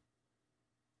sticks.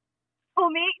 Oh,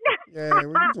 me? Yeah, where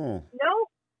you going?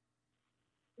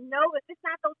 No, if it's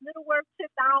not those Middleworth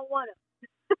chips, I don't want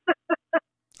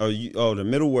them. The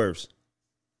Middleworths.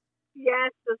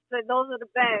 Yes, those are the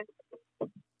best.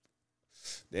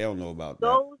 They don't know about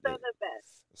those that. Those are the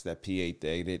best. It's that PA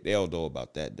thing. They don't know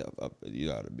about that. You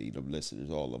got to be the listeners.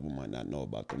 All of them might not know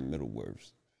about the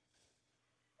Middleworths.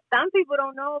 Some people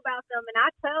don't know about them, and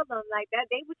I tell them like that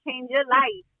they would change your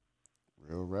life.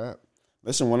 Real rap.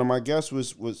 Listen, one of my guests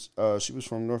was she was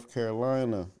from North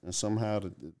Carolina, and somehow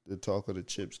the talk of the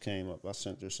chips came up. I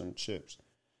sent her some chips.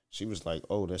 She was like,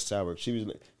 "Oh, that's sour." She was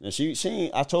like, now she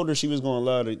I told her she was gonna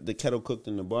love the kettle cooked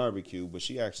in the barbecue, but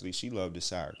she loved the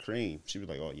sour cream. She was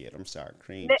like, "Oh yeah, them sour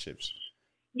cream chips."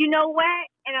 You know what?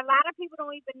 And a lot of people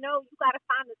don't even know you got to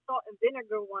find the salt and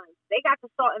vinegar ones. They got the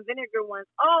salt and vinegar ones.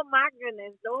 Oh my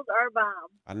goodness, those are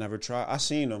bomb. I never tried. I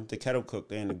seen them. The kettle cooked.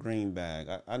 They in the green bag.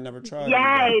 I never tried.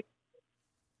 Yes.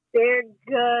 They're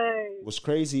good. What's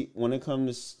crazy, when it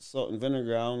comes to salt and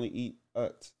vinegar, I only eat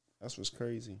Utz. That's what's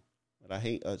crazy. But I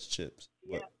hate Utz chips.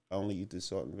 Yeah. But I only eat the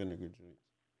salt and vinegar joints.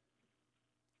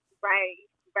 Right,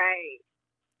 right.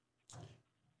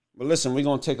 But listen, we're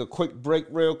gonna take a quick break,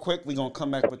 real quick. We're gonna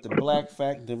come back with the black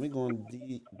fact, then we're gonna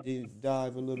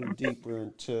dive a little deeper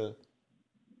into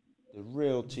the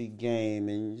realty game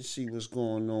and you see what's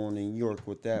going on in York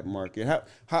with that market.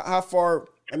 How far?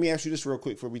 Let me ask you this real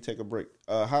quick before we take a break.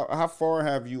 How far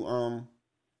have you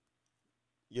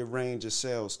your range of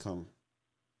sales come?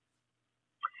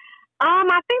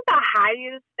 I think the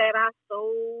highest that I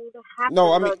sold.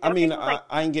 No,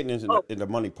 I ain't getting into the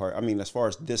money part. I mean, as far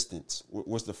as distance,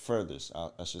 what's the furthest?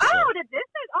 I should say. Oh, the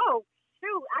distance. Oh,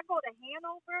 shoot! I go to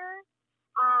Hanover.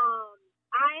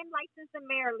 I am licensed in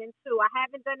Maryland too. I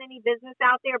haven't done any business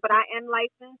out there, but I am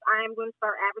licensed. I am going to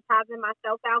start advertising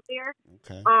myself out there.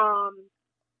 Okay.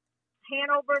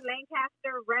 Hanover,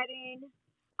 Lancaster, Reading,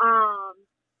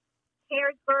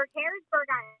 Harrisburg. Harrisburg,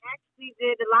 I actually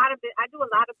did a lot of it. I do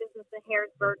a lot of business in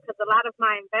Harrisburg because a lot of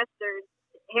my investors,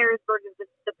 Harrisburg is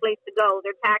the place to go.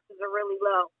 Their taxes are really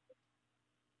low.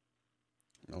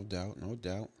 No doubt, no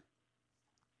doubt.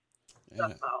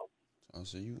 Yeah.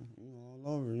 So you all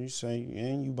over. You say,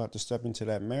 and you about to step into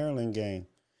that Maryland game.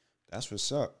 That's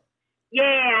what's up.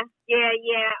 Yeah.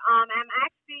 I'm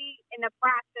actually in the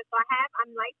process. So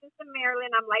I'm licensed in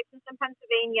Maryland. I'm licensed in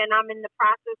Pennsylvania, and I'm in the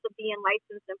process of being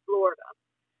licensed in Florida.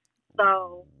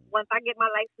 So once I get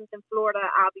my license in Florida,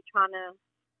 I'll be trying to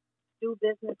do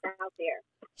business out there.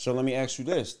 So let me ask you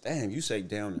this. Damn, you say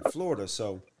down in Florida.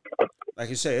 So like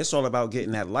you say, it's all about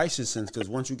getting that license, because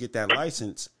once you get that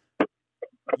license,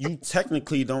 you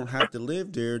technically don't have to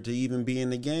live there to even be in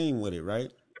the game with it,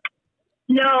 right?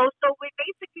 No. So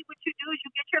basically what you do is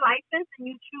you get your license and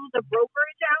you choose a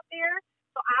brokerage out there.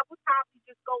 So I would probably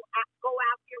just go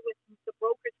out there with the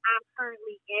brokerage I'm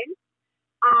currently in.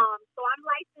 So I'm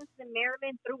licensed in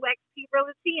Maryland through XP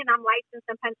Realty, and I'm licensed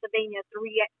in Pennsylvania through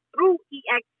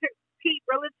EXP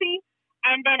Realty.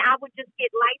 And then I would just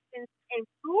get licensed in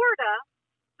Florida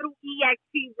through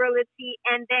EXP Realty.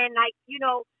 And then,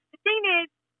 the thing is,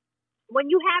 when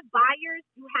you have buyers,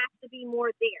 you have to be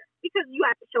more there because you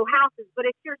have to show houses. But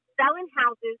if you're selling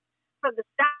houses for the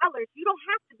sellers, you don't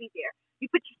have to be there. You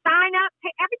put your sign up,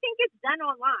 everything gets done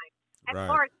online. As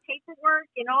right. far as paperwork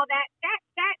and all that's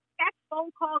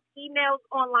phone calls, emails,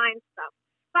 online stuff.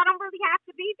 So I don't really have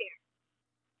to be there.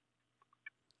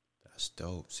 That's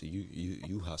dope. So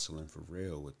you hustling for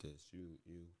real with this. You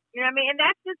know what I mean? And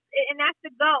that's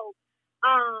the goal.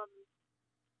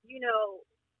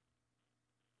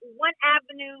 One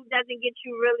avenue doesn't get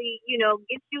you really,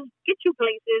 get you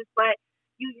places, but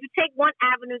you take one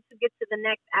avenue to get to the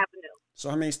next avenue. So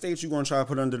how many states you gonna try to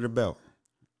put under the belt?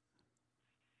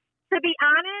 To be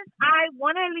honest, I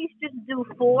want to at least just do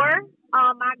 4.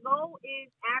 My goal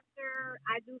is after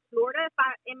I do Florida,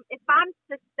 if I'm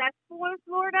successful in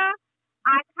Florida,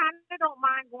 I kind of don't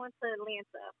mind going to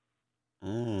Atlanta.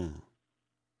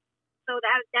 So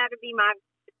that would be my.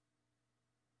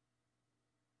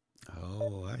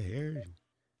 Oh, I hear you.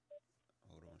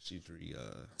 Hold on, she's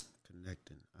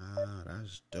connecting.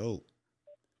 That's dope.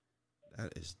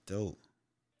 That is dope.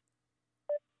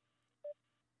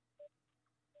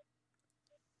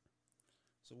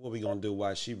 So what we gonna do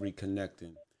while she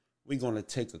reconnecting? We're gonna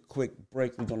take a quick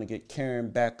break. We're gonna get Karin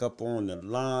back up on the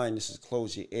line. This is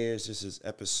Close Your Ears. This is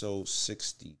episode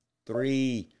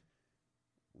 63.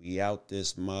 We out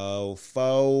this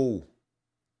mofo.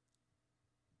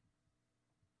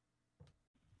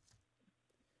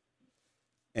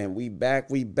 And we back.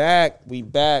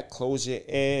 Close Your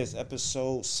Ears,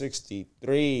 episode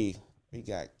 63. We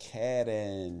got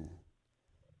Karin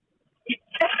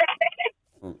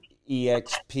from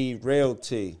EXP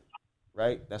Realty,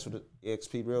 right? That's what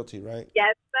EXP Realty, right?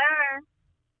 Yes, sir.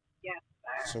 Yes,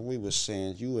 sir. So we were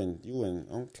saying you and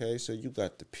okay, so you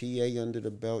got the PA under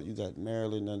the belt, you got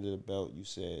Maryland under the belt. You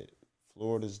said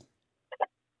Florida's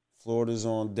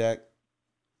on deck,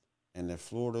 and if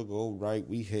Florida go right,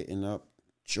 we hitting up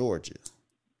Georgia.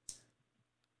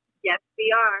 Yes,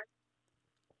 we are.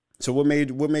 So what made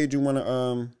you want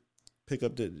to pick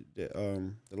up the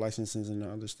licenses in the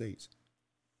other states?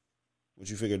 Would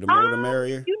you figure the more the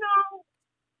merrier?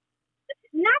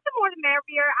 Not the more the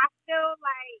merrier. I feel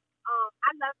like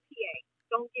I love PA.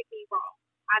 Don't get me wrong.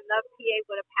 I love PA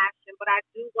with a passion, but I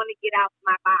do want to get out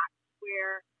my box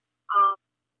where I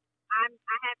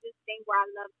have this thing where I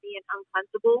love being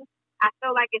uncomfortable. I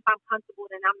feel like if I'm comfortable,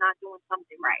 then I'm not doing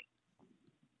something right.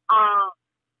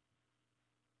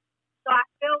 So I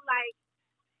feel like,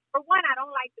 for one, I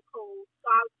don't like the cold, so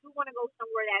I do want to go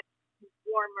somewhere that's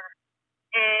warmer.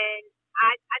 And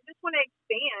I just want to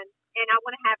expand, and I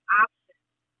want to have options.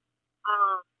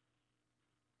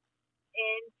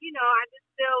 And, I just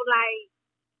feel like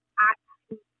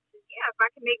if I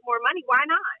can make more money, why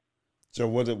not? So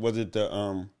was it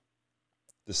the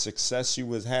success you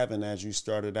was having as you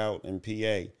started out in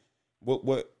PA?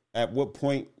 What at what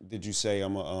point did you say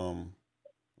I'm a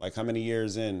like how many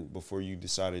years in before you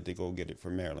decided to go get it for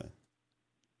Maryland?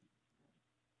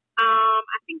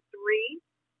 I think three,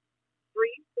 4.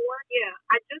 Yeah,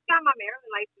 I just got my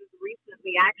Maryland license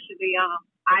recently. Actually,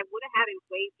 I would have had it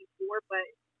way before, but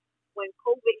when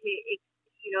COVID hit, it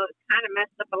kind of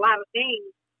messed up a lot of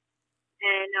things,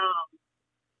 and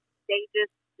they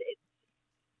just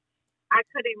I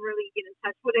couldn't really get in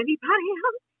touch with anybody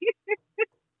else.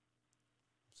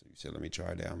 So you said, let me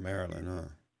try down Maryland, huh?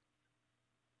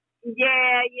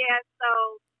 Yeah.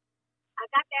 So I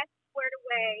got that squared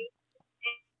away.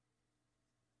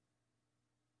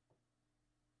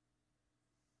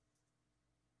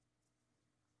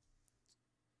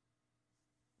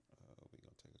 We're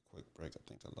going to take a quick break. I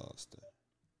think I lost it.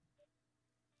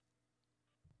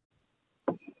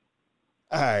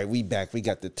 All right, we back. We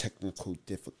got the technical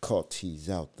difficulties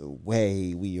out the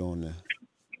way. We on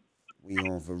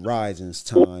Verizon's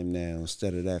time now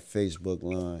instead of that Facebook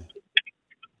line.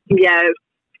 Yes.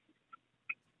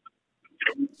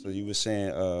 So you were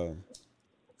saying,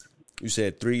 you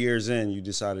said 3 years in, you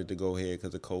decided to go ahead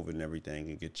because of COVID and everything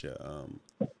and get your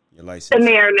license. The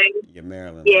Maryland. Your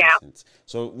Maryland Yeah. license.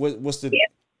 So what's the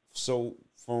so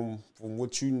from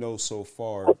what you know so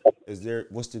far,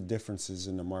 what's the differences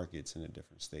in the markets in the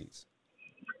different states?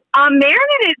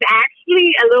 Maryland is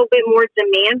actually a little bit more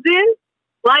demanding,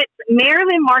 but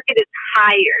Maryland market is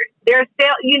higher. Their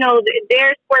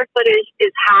their square footage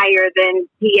is higher than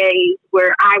PA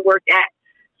where I worked at.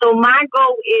 So my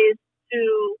goal is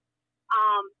to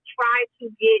try to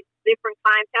get different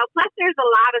clientele. Plus, there's a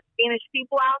lot of Spanish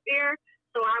people out there.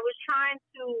 So I was trying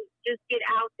to just get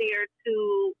out there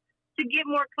to get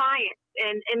more clients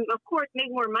and of course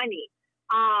make more money.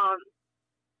 I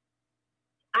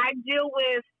deal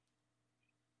with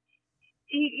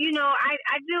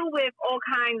I deal with all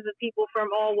kinds of people from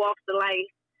all walks of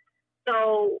life.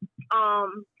 So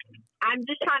I'm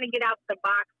just trying to get out the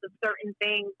box of certain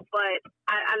things, but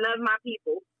I love my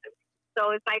people.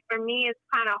 So it's like, for me, it's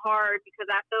kind of hard because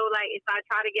I feel like if I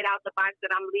try to get out the box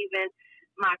that I'm leaving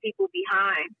my people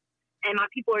behind. And my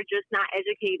people are just not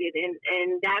educated.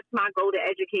 And that's my goal, to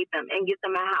educate them and get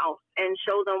them a house and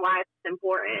show them why it's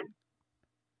important.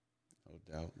 No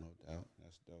doubt.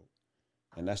 That's dope.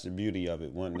 And that's the beauty of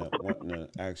it, wanting to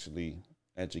actually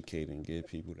educate and give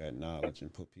people that knowledge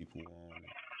and put people on.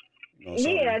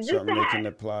 Something they can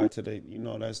apply to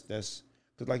that's because,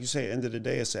 like you say, at the end of the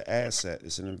day, it's an asset,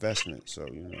 it's an investment. So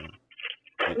and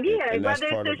that's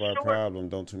part of our problem.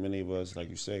 Don't too many of us, like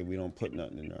you say, we don't put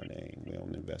nothing in our name. We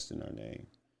don't invest in our name.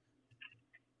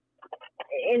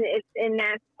 And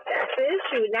that's the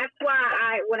issue. That's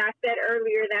why what I said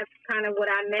earlier, that's kind of what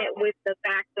I meant with the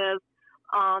fact of,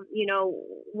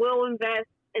 we'll invest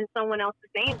in someone else's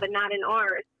name, but not in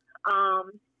ours.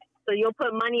 So you'll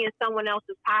put money in someone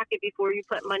else's pocket before you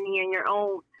put money in your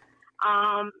own.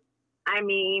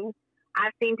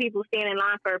 I've seen people stand in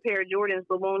line for a pair of Jordans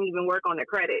but won't even work on their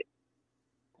credit.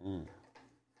 So,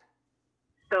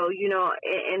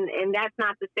 and that's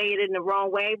not to say it in the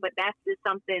wrong way, but that's just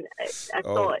something I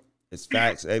thought. It's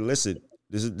facts. Hey, listen,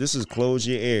 this is Close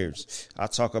Your Ears. I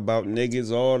talk about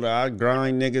niggas I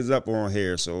grind niggas up on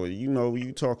here. So,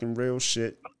 you talking real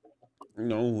shit.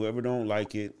 Whoever don't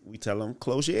like it, we tell them,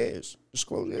 close your ears. Just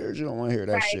close your ears. You don't want to hear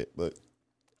that shit, but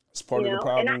it's part of the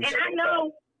problem. And I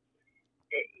know,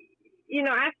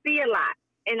 I see a lot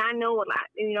and I know a lot.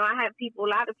 I have a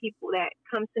lot of people that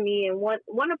come to me and want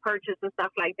to purchase and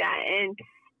stuff like that.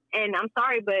 And I'm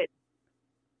sorry, but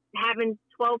having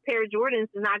 12 pair of Jordans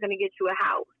is not going to get you a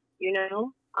house,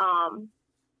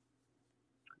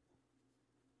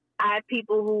 I have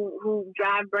people who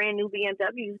drive brand new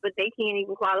BMWs, but they can't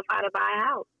even qualify to buy a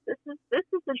house. This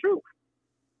is the truth.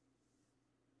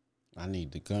 I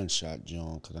need the gunshot,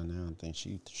 John, because I now think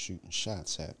she's shooting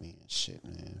shots at me and shit,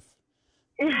 man.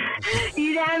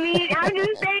 You know what I mean? I'm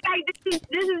just saying, like,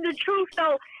 this is the truth.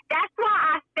 So that's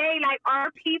why I say, like,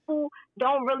 our people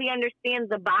don't really understand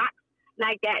the box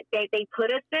like that they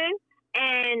put us in,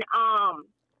 and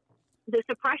the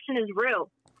suppression is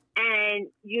real,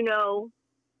 and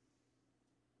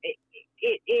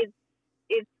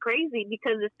it's crazy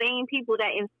because the same people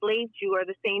that enslaved you are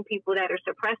the same people that are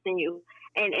suppressing you,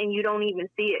 and you don't even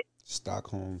see it.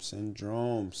 Stockholm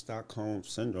syndrome.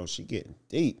 She getting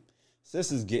deep.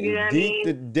 This is getting deep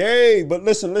today. But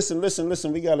listen.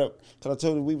 We gotta. Cause I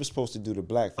told you we were supposed to do the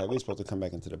black fact. We were supposed to come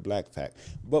back into the black fact.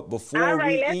 But before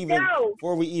we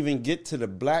even get to the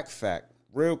black fact,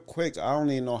 real quick, I don't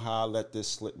even know how I let this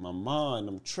slip my mind.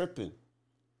 I'm tripping.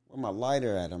 Where my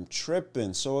lighter at? I'm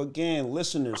tripping. So again,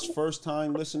 listeners, first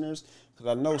time listeners, because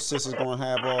I know sis is gonna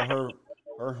have all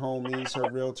her homies,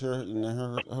 her realtor, and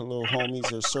her little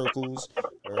homies, her circles,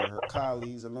 her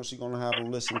colleagues. I know she's gonna have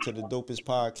them listen to the dopest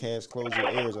podcast. Close your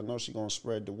ears. I know she's gonna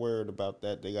spread the word about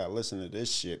that. They gotta listen to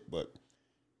this shit. But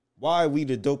why we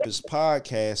the dopest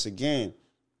podcast? Again,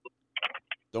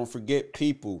 don't forget,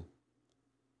 people.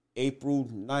 April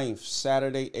 9th,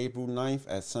 Saturday, April 9th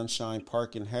at Sunshine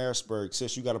Park in Harrisburg.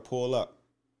 Sis, you got to pull up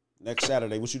next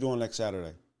Saturday. What you doing next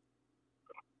Saturday?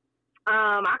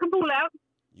 I can pull out.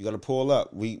 You got to pull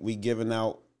up. We giving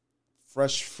out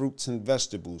fresh fruits and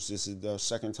vegetables. This is the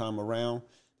second time around.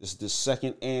 This is the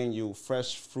second annual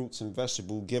fresh fruits and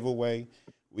vegetable giveaway.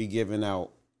 We giving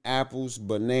out apples,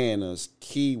 bananas,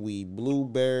 kiwi,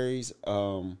 blueberries.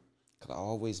 'Cause I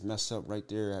always mess up right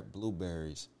there at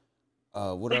blueberries.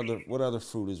 What other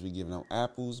fruit is we giving out?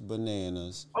 Apples,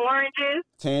 bananas, oranges,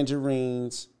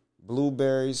 tangerines,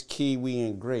 blueberries, kiwi,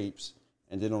 and grapes.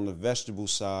 And then on the vegetable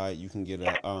side, you can get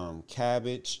a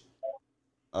cabbage,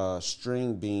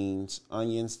 string beans,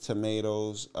 onions,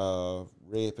 tomatoes,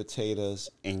 red potatoes,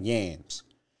 and yams.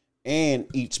 And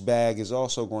each bag is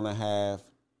also going to have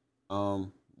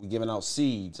we're giving out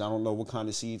seeds. I don't know what kind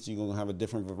of seeds. You're going to have a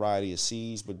different variety of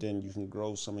seeds, but then you can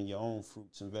grow some of your own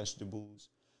fruits and vegetables.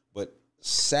 But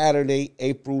Saturday,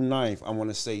 April 9th, I want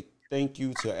to say thank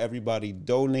you to everybody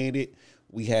donated.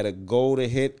 We had a goal to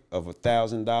hit of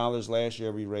 $1,000 last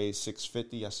year. We raised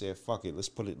 $650. I said, fuck it.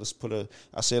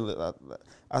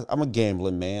 I'm a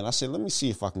gambling man. I said, let me see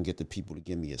if I can get the people to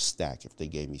give me a stack if they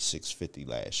gave me $650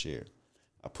 last year.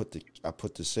 I put we're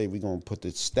going to put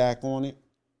the stack on it.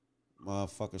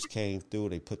 Motherfuckers came through.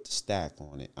 They put the stack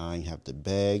on it. I ain't have to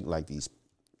beg like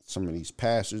some of these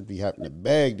pastors be having to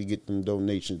beg to get them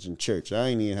donations in church. I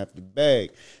ain't even have to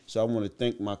beg. So I want to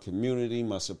thank my community,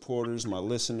 my supporters, my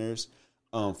listeners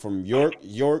from York,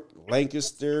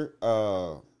 Lancaster,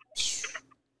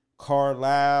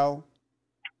 Carlisle.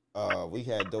 We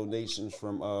had donations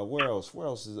from where else? Where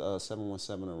else is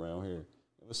 717 around here?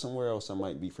 There was somewhere else I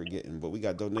might be forgetting, but we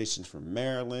got donations from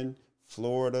Maryland,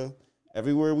 Florida,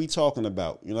 everywhere we talking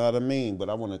about. You know what I mean? But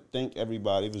I want to thank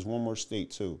everybody. It was one more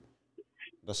state too.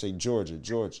 Let's say Georgia.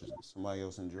 Somebody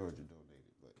else in Georgia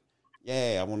donated. But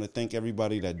yeah, I want to thank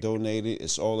everybody that donated.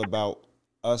 It's all about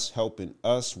us helping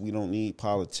us. We don't need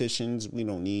politicians. We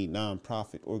don't need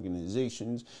nonprofit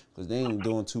organizations because they ain't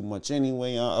doing too much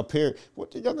anyway. Up here,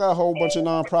 y'all got a whole bunch of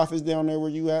nonprofits down there where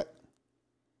you at?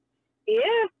 Yeah,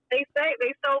 they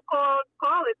so-called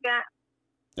college got.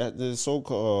 That the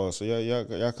so-called so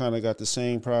y'all kind of got the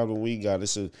same problem we got.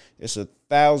 It's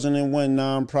 1,001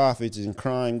 nonprofits and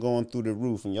crime going through the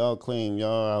roof, and y'all claim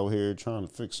y'all out here trying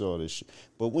to fix all this shit.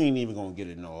 But we ain't even gonna get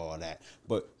into all that.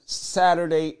 But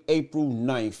Saturday, April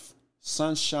 9th,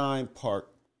 Sunshine Park.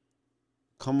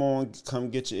 Come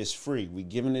get you. It's free. We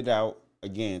giving it out.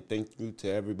 Again, thank you to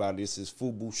everybody. This is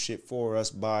FUBU shit for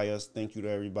us, by us. Thank you to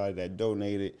everybody that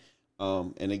donated.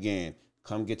 And again,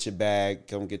 come get your bag,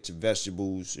 come get your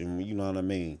vegetables, and you know what I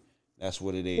mean. That's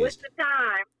what it is. What's the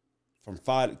time? From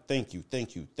 5, thank you.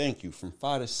 From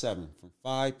 5 to 7, from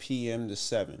 5 p.m. to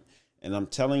 7. And I'm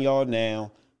telling y'all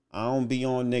now, I don't be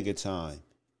on nigga time.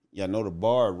 Y'all know the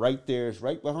bar right there. It's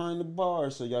right behind the bar.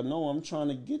 So y'all know I'm trying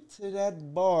to get to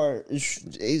that bar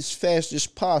as fast as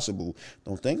possible.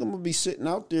 Don't think I'm going to be sitting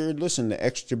out there. Listen, the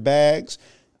extra bags.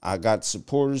 I got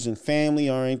supporters and family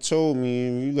already told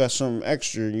me you got something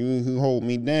extra. You hold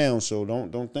me down. So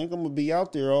don't think I'm going to be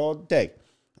out there all day.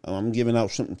 I'm giving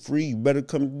out something free. You better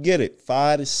come get it.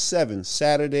 5 to 7,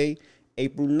 Saturday,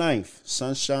 April 9th,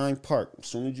 Sunshine Park. As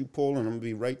soon as you pull in, I'm going to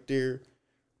be right there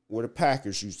where the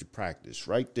Packers used to practice.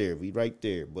 Right there. We right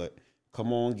there. But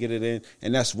come on, get it in.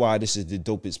 And that's why this is the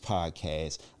dopest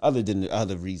podcast. Other than the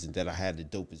other reason that I had the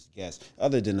dopest guest.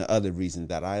 Other than the other reason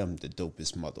that I am the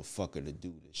dopest motherfucker to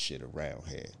do this shit around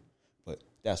here. But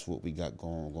that's what we got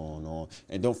going on.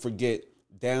 And don't forget,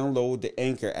 download the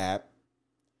Anchor app.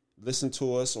 Listen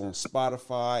to us on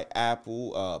Spotify,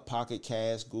 Apple, Pocket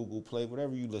Cast, Google Play,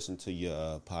 whatever you listen to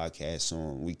your podcast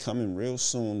on. We coming real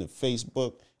soon to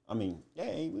Facebook. We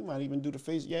might even do the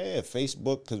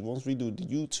Facebook, because once we do the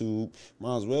YouTube,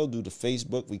 might as well do the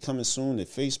Facebook. We coming soon to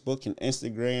Facebook and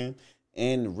Instagram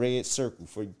and the red circle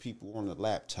for you people on the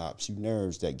laptops. You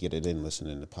nerds that get it in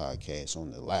listening to podcasts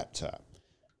on the laptop.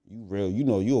 You're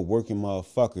a working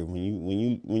motherfucker.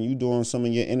 When you doing some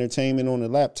of your entertainment on the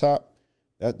laptop,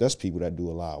 that's people that do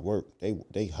a lot of work.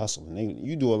 They hustling.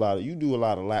 You do a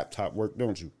lot of laptop work,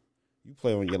 don't you? You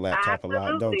play on your laptop a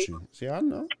lot, don't you? See, I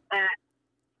know.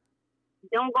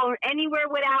 Don't go anywhere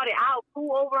without it. I'll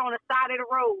pull over on the side of the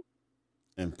road.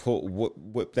 And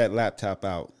whip that laptop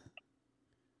out.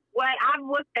 Well, I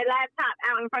whipped the laptop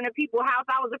out in front of people's house.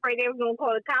 I was afraid they was going to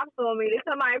call the cops on me.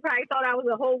 Somebody probably thought I was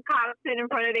a whole cop sitting in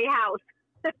front of their house.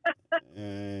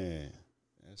 Yeah,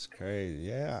 that's crazy.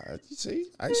 Yeah, you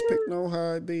see, Ice Pick know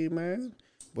how it be, man.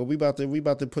 But we about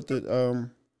to put the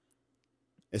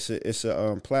it's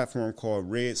a platform called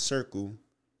Red Circle,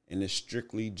 and it's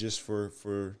strictly just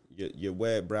for your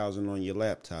web browsing on your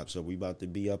laptop. So we about to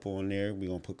be up on there. We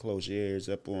gonna put Close Your Ears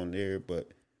up on there, but.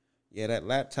 Yeah, that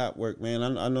laptop work, man.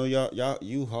 I know y'all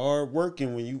you hard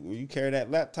working when you carry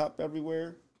that laptop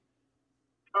everywhere.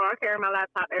 Oh, I carry my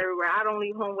laptop everywhere. I don't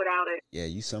leave home without it. Yeah,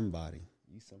 you somebody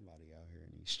out here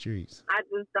in these streets. I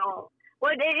just don't.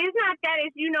 Well, it's not that.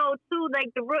 It's, too, like,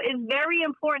 it's very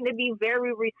important to be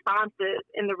very responsive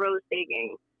in the real estate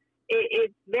game.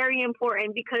 It's very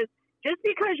important because just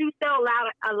because you sell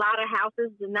a lot of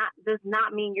houses does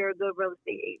not mean you're a good real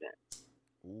estate agent.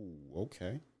 Ooh,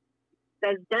 okay.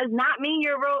 Does not mean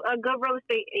you're a good real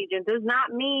estate agent. Does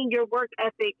not mean your work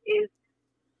ethic is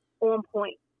on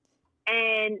point.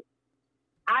 And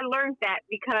I learned that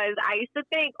because I used to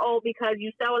think, because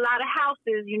you sell a lot of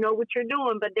houses, you know what you're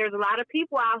doing. But there's a lot of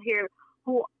people out here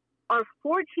who are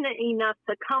fortunate enough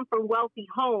to come from wealthy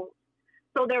homes.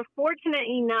 So they're fortunate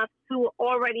enough to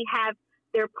already have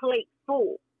their plate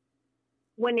full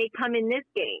when they come in this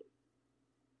game.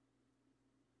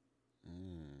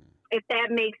 If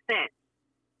that makes sense.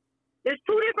 There's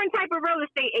two different type of real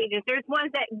estate agents. There's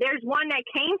one that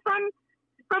came from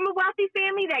a wealthy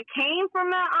family, that came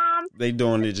from a They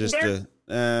doing it just to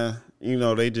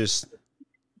they just.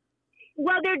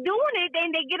 Well, they're doing it,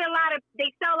 and they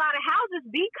sell a lot of houses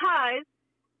because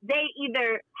they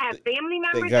either have family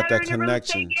members They got that that are in the real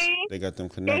estate connections. game. They got them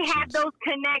connections. They have those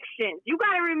connections. You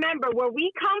got to remember where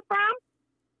we come from.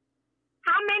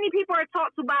 How many people are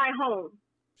taught to buy a home?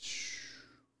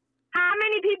 How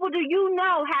many people do you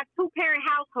know have two-parent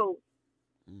households?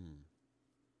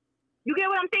 You get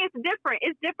what I'm saying? It's different.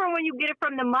 It's different when you get it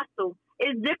from the muscle.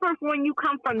 It's different when you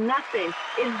come from nothing.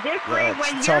 It's different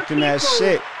when you're talking that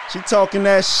shit. She talking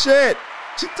that shit.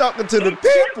 She talking to the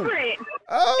people. Different.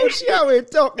 Oh, she out here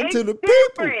talking to the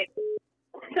people.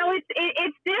 So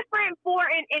it's different for,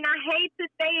 and I hate to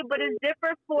say it, but it's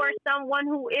different for someone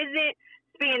who isn't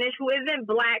Spanish, who isn't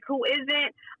black, who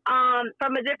isn't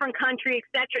from a different country,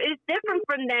 etc. It's different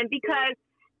from them because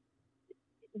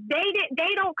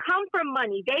they don't come from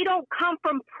money. They don't come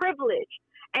from privilege.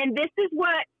 And this is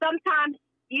what sometimes,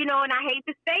 and I hate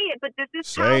to say it, but this is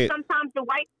sometimes the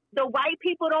white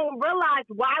people don't realize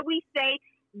why we say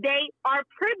they are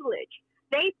privileged.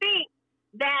 They think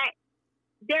that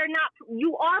they're not.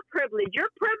 You are privileged.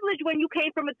 You're privileged when you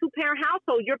came from a two-parent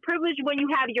household. You're privileged when you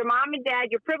have your mom and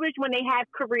dad. You're privileged when they have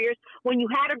careers. When you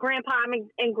had a grandpa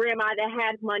and grandma that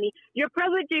had money. You're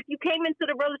privileged if you came into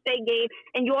the real estate game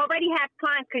and you already have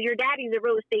clients because your daddy's a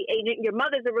real estate agent, your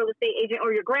mother's a real estate agent,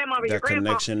 or your grandma or your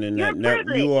grandpa. That connection in that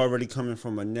you already coming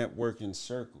from a networking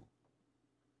circle.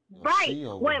 Right.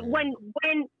 When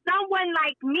someone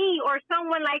like me or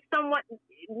someone like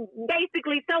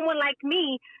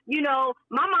me,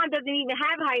 my mom doesn't even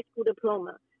have a high school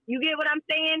diploma. You get what I'm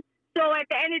saying? So at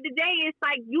the end of the day, it's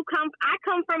like I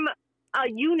come from a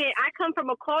unit. I come from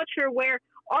a culture where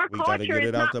our culture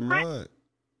is not prepped.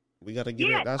 We got to get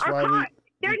it out the mud. We got to get it. That's why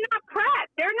they're not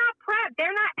prepped. They're not prepped.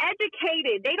 They're not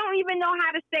educated. They don't even know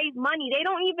how to save money. They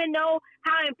don't even know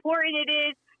how important it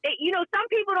is. Some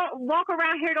people don't walk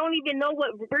around here, don't even know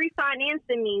what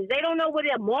refinancing means. They don't know what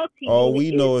a multi. All we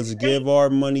know is give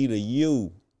our money to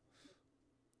you.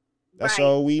 That's right.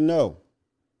 All we know.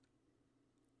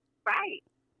 Right.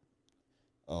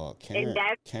 Oh,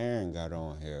 Karen got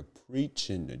on here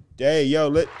preaching today.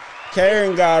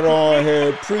 Karen got on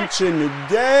here preaching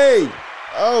today.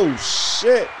 Oh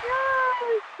shit.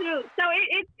 Oh, shoot. So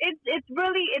it's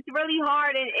really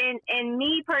hard, and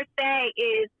me per se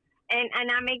is.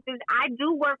 And I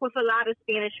do work with a lot of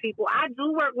Spanish people. I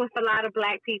do work with a lot of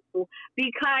black people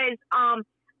because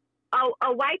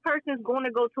a white person is going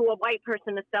to go to a white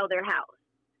person to sell their house.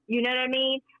 You know what I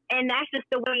mean? And that's just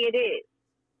the way it is.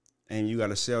 And you got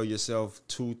to sell yourself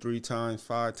 2, 3 times,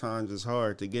 5 times as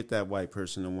hard to get that white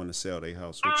person to want to sell their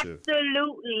house with you.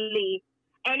 Absolutely.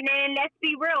 And then let's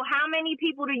be real. How many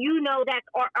people do you know that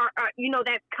are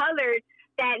that's colored,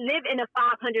 that live in a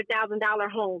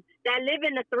 $500,000 home, that live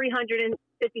in a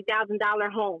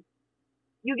 $350,000 home?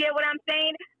 You get what I'm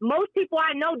saying? Most people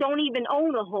I know don't even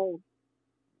own a home.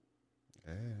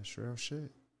 Yeah, that's real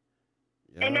shit.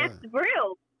 Yeah. And that's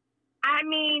real. I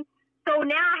mean, so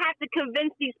now I have to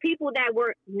convince these people that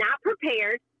were not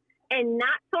prepared and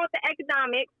not taught the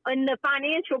economics and the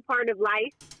financial part of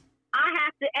life, I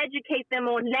have to educate them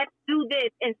on let's do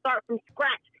this and start from scratch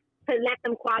to let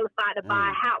them qualify to buy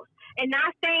a house. And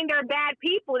not saying they're bad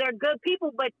people, they're good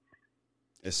people, but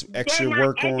it's extra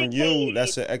work on you.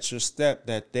 That's an extra step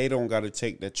that they don't got to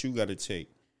take, that you got to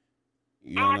take.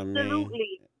 You know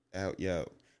Absolutely. what I mean? Yeah.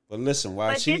 But listen,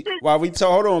 while we talk,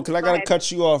 hold on, because I got to cut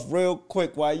you off real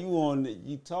quick. While you on,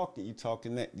 you talking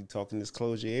this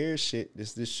close your ear shit.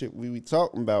 This shit we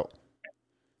talking about.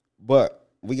 But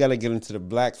we got to get into the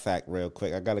black fact real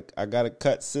quick. I gotta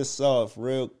cut sis off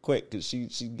real quick because she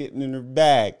getting in her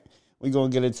bag. We gonna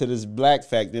get into this black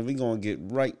fact, then we gonna get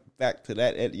right back to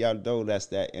that. Y'all know that's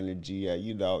that energy.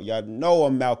 You know, y'all know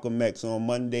I'm Malcolm X on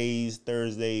Mondays,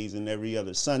 Thursdays, and every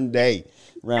other Sunday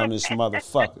around this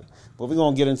motherfucker. But we're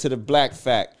going to get into the black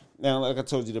fact. Now, like I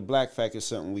told you, the black fact is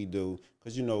something we do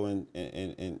because, you know,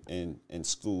 in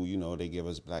school, you know, they give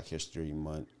us Black History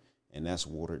Month, and that's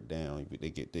watered down.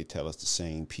 They tell us the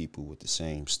same people with the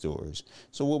same stories.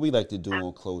 So what we like to do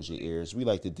on Close Your Ears, we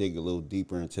like to dig a little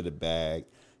deeper into the bag.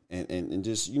 And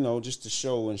just, you know, just to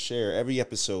show and share every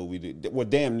episode we do. Well,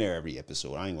 damn near every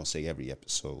episode. I ain't going to say every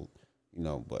episode, you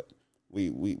know, but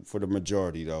we for the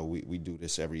majority, though, we do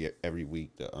this every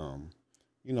week to,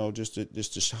 you know, just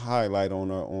to highlight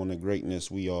on the greatness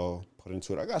we all put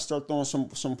into it. I got to start throwing some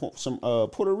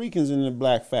Puerto Ricans in the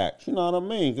black fact. You know what I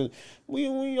mean? Cause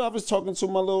I was talking to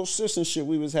my little sis and shit.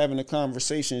 We was having a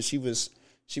conversation. She was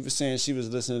saying she was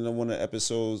listening to one of the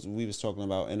episodes. We was talking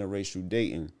about interracial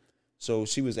dating. So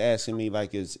she was asking me,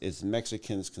 like, is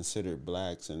Mexicans considered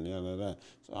blacks and da.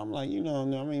 So I'm like, you know,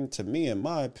 I mean, to me, in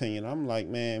my opinion, I'm like,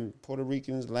 man, Puerto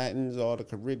Ricans, Latins, all the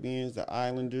Caribbeans, the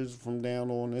islanders from down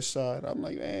on this side, I'm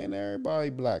like, man, everybody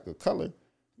black or color.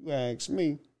 You ask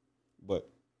me. But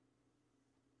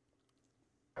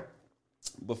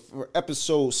for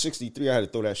episode 63, I had to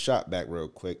throw that shot back real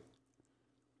quick.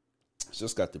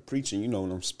 Just got to preaching, you know, when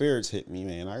them spirits hit me,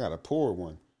 man, I got to pour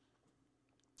one.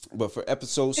 But for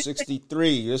episode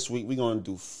 63, this week, we're going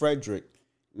to do Frederick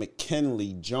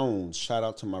McKinley Jones. Shout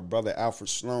out to my brother, Alfred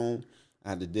Sloan. I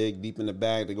had to dig deep in the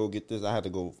bag to go get this. I had to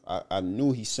go. I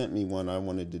knew he sent me one I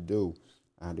wanted to do.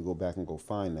 I had to go back and go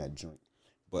find that joint.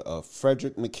 But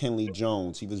Frederick McKinley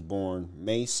Jones, he was born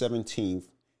May 17th,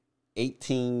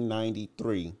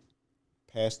 1893.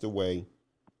 Passed away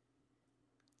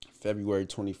February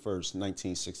 21st,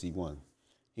 1961.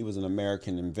 He was an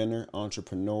American inventor,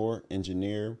 entrepreneur,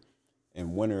 engineer,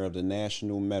 and winner of the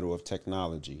National Medal of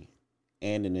Technology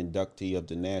and an inductee of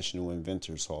the National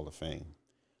Inventors Hall of Fame.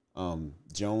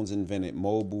 Jones invented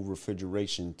mobile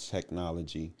refrigeration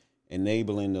technology,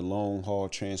 enabling the long-haul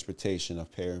transportation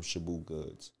of perishable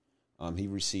goods. He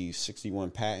received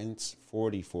 61 patents,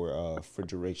 40 for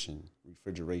refrigeration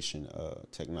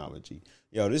technology.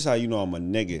 Yo, this is how you know I'm a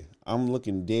nigga. I'm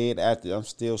looking dead at I'm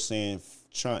still saying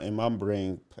in my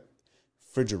brain,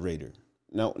 refrigerator.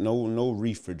 No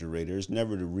refrigerator. It's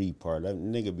never the re part. That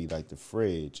nigga be like the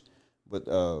fridge. But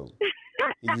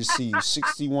he received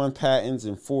 61 patents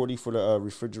and 40 for the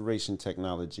refrigeration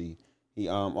technology. He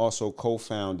also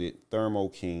co-founded Thermo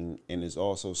King and is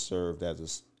also served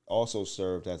as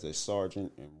a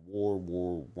sergeant in World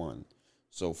War I.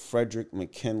 So Frederick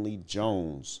McKinley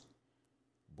Jones,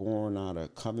 born out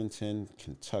of Covington,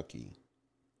 Kentucky.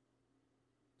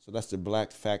 So that's the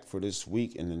black fact for this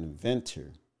week. And an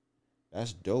inventor.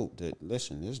 That's dope.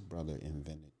 Listen, this brother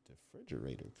invented the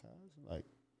refrigerator. Like,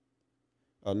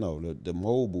 oh no, the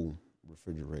mobile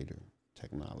refrigerator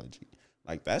technology.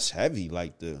 Like, that's heavy.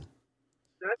 Like that's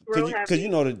real heavy.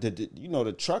 Because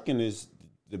the trucking is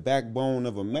the backbone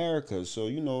of America. So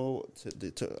absolutely,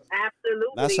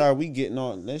 that's how we getting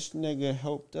on. This nigga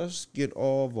helped us get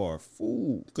all of our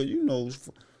food. Because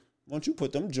once you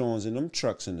put them joints in them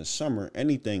trucks in the summer,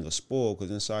 anything will spoil.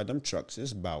 Because inside them trucks,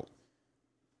 it's about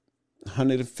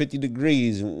 150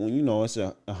 degrees, and it's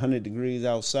 100 degrees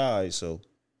outside. So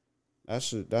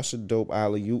that's a dope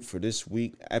alley-oop for this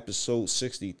week. Episode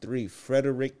 63,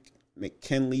 Frederick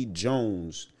McKinley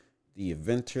Jones, the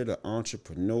inventor, the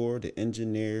entrepreneur, the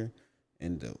engineer,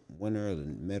 and the winner of the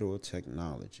Medal of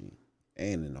Technology,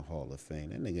 and in the Hall of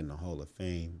Fame. That nigga in the Hall of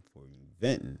Fame for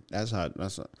inventing. That's how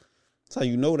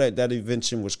you know that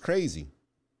invention was crazy.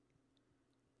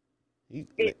 The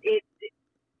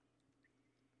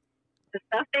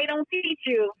stuff they don't teach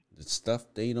you. The stuff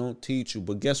they don't teach you.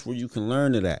 But guess where you can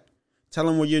learn of that? Tell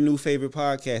them what your new favorite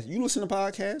podcast. You listen to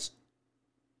podcasts?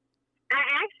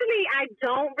 I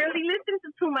don't really listen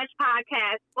to too much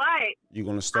podcasts, but you're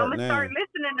gonna start now. I'm gonna start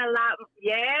listening a lot.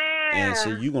 Yeah. And so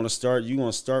you're gonna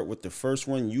start with the first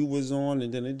one you was on,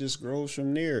 and then it just grows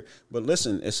from there. But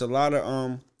listen, it's a lot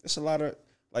of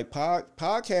Like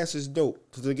podcast is dope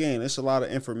because again, it's a lot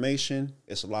of information,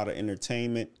 it's a lot of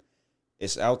entertainment.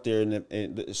 It's out there, and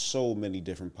there's so many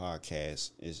different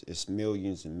podcasts. It's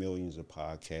millions and millions of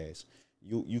podcasts.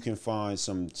 You can find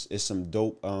some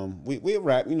dope. We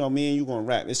rap. You know, me and you gonna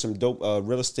rap. It's some dope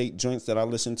real estate joints that I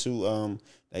listen to.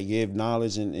 That give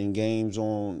knowledge and games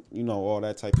on. You know, all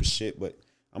that type of shit. But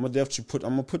I'm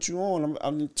gonna put you on. I'm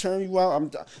gonna turn you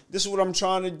out. This is what I'm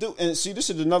trying to do. And see, this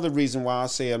is another reason why I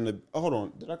say hold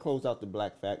on. Did I close out the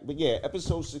black fact? But yeah,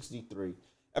 episode 63.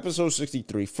 Episode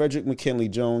 63, Frederick McKinley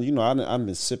Jones. You know, I've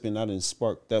been sipping. I done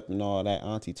sparked up and all that.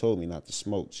 Auntie told me not to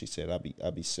smoke. She said, I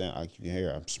be saying, I can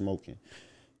hear I'm smoking.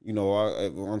 You know,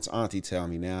 once Auntie tell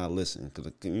me, now I listen.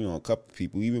 Because, you know, a couple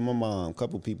people, even my mom, a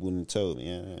couple people done told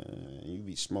me, you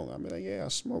be smoking. I be like, yeah, I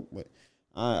smoke. But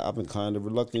I've been kind of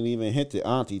reluctant to even hint that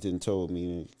Auntie didn't told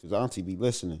me. Because Auntie be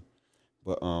listening.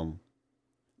 But,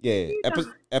 yeah,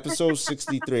 episode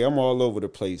 63. I'm all over the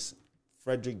place.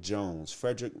 Frederick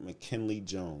McKinley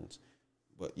Jones.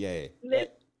 But yeah. Listen,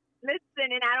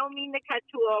 and I don't mean to cut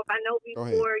you off. I know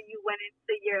before you went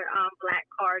into your black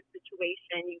card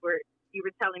situation, you were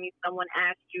telling me someone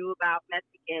asked you about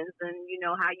Mexicans and you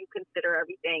know how you consider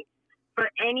everything. For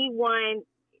anyone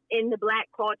in the black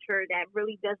culture that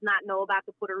really does not know about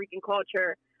the Puerto Rican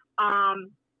culture,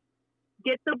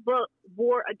 get the book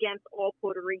War Against All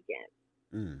Puerto Ricans.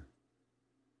 Mm.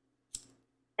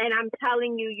 And I'm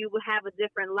telling you, you will have a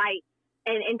different light.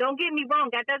 And don't get me wrong,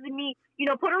 that doesn't mean, you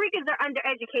know, Puerto Ricans are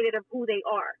undereducated of who they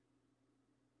are.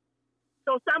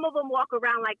 So some of them walk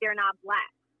around like they're not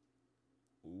black.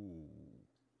 Ooh.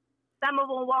 Some of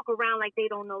them walk around like they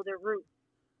don't know their roots.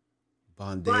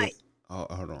 Bondé. Oh,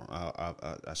 hold on.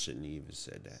 I shouldn't have even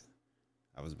said that.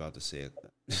 I was about to say it.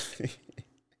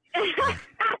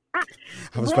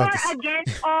 War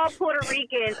against all Puerto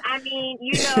Ricans. I mean,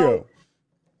 you know.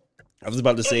 I was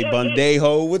about to say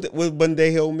bandejo. What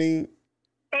bandejo mean?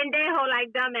 Bandejo,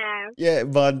 like dumbass. Yeah,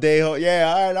 bandejo.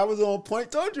 Yeah, all right. I was on point.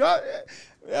 Told you.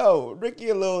 Yo, Ricky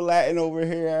a little Latin over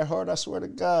here at heart. I swear to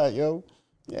God, yo.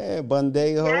 Yeah,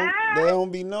 bandejo. Yeah. They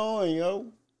don't be knowing, yo.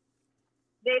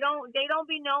 They don't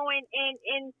be knowing,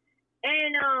 and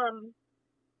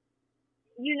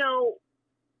you know,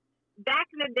 back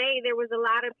in the day, there was a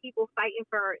lot of people fighting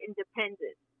for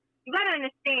independence. You got to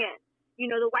understand. You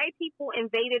know, the white people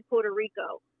invaded Puerto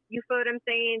Rico. You feel what I'm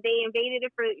saying? They invaded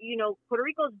it for, you know, Puerto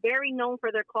Rico is very known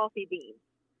for their coffee beans.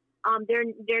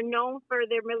 They're known for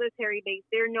their military base.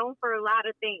 They're known for a lot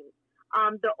of things.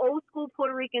 The old school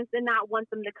Puerto Ricans did not want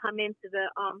them to come into the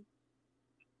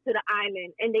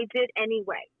island, and they did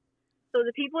anyway. So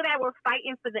the people that were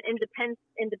fighting for the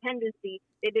independency,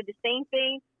 they did the same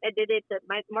thing that they did to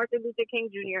Martin Luther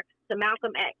King Jr., to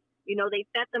Malcolm X. You know, they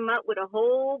set them up with a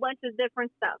whole bunch of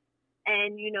different stuff.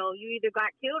 And, you know, you either got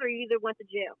killed or you either went to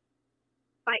jail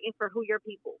fighting for who your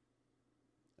people.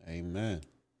 Amen.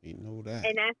 You know that.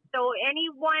 And that's so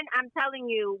anyone, I'm telling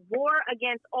you, War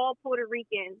Against All Puerto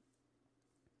Ricans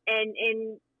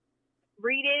and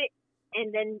read it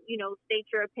and then, you know, state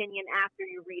your opinion after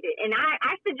you read it. And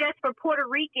I suggest for Puerto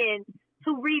Ricans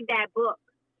to read that book.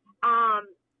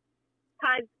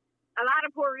 Because a lot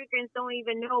of Puerto Ricans don't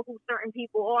even know who certain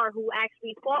people are who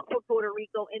actually fought for Puerto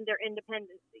Rico in their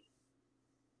independency.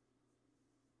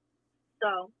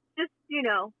 So, just, you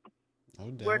know,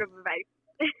 word of advice.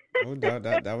 No doubt.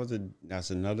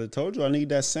 That's another. Told you I need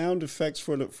that sound effects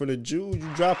for the Jews. You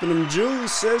dropping them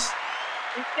Jews, sis.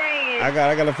 I'm saying. I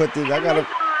gotta put this.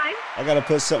 I gotta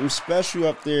put something special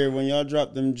up there when y'all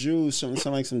drop them Jews.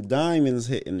 Something like some diamonds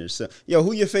hitting there. So, yo,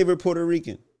 who your favorite Puerto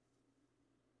Rican?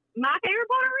 My favorite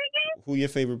Puerto Rican? Who your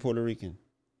favorite Puerto Rican?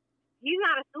 He's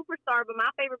not a superstar, but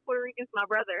my favorite Puerto Rican's my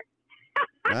brother.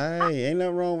 Hey, ain't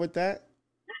nothing wrong with that.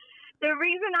 The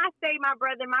reason I say my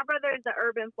brother is an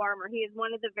urban farmer. He is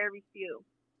one of the very few.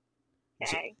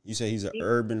 Okay. You say he's an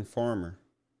urban farmer?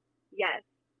 Yes.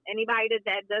 Anybody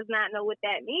that does not know what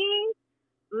that means,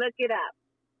 look it up.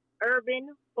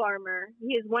 Urban farmer.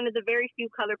 He is one of the very few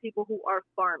colored people who are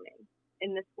farming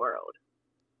in this world.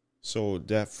 So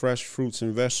that fresh fruits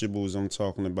and vegetables I'm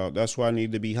talking about, that's why I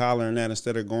need to be hollering that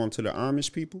instead of going to the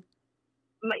Amish people?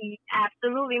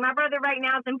 Absolutely. My brother right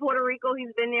now is in Puerto Rico.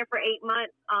 He's been there for 8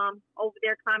 months over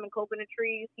there climbing coconut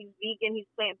trees. He's vegan. He's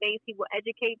plant-based. He will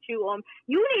educate you on.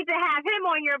 You need to have him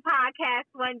on your podcast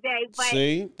one day. But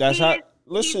see, that's how.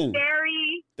 Listen,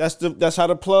 that's how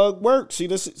the plug works.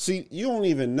 See, you don't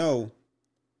even know.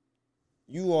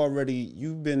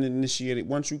 You've been initiated.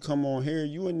 Once you come on here,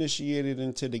 you initiated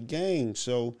into the game.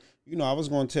 So, you know, I was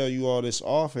going to tell you all this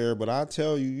off air, but I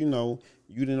tell you, you know,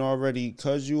 you didn't already,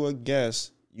 because you a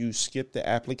guest, you skip the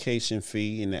application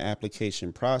fee and the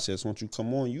application process. Once you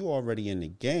come on, you already in the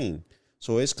game.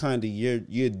 So it's kind of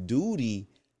your duty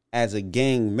as a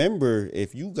gang member.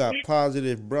 If you got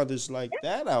positive brothers like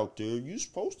that out there, you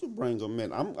supposed to bring them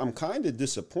in. I'm kind of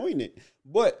disappointed,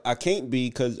 but I can't be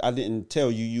because I didn't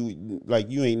tell you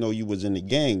you ain't know you was in the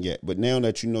gang yet. But now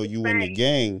that you know you in the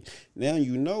gang, now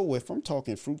you know if I'm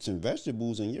talking fruits and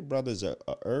vegetables and your brother's a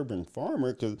urban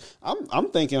farmer, because I'm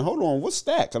thinking, hold on, what's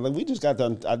that? Because we just got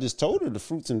done. I just told her the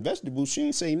fruits and vegetables. She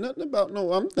ain't say nothing about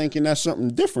no. I'm thinking that's something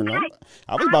different.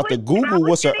 I was about to Google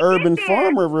what's an urban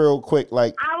farmer real quick.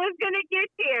 Like I was gonna get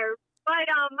there, but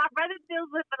my brother deals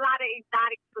with a lot of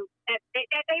exotic fruits that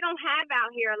they don't have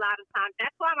out here a lot of times.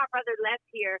 That's why my brother left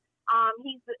here.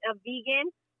 He's a vegan,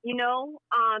 you know.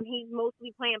 He's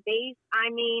mostly plant based. I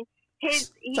mean,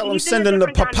 tell him send in the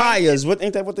papayas. What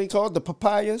ain't that what they call it? The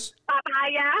papayas?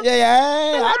 Papaya.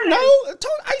 Yeah, I know.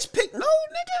 Ice pick, no,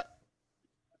 nigga.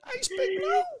 Ice pick,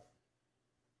 no.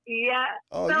 Yeah.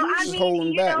 Oh, so, you was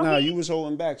holding back. Nah, you was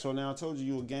holding back. So now I told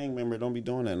you a gang member. Don't be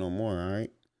doing that no more. All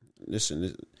right. Listen,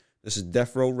 this is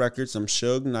Death Row Records. I'm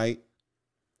Suge Knight.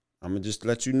 I'm gonna just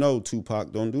let you know,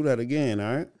 Tupac, don't do that again.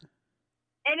 All right.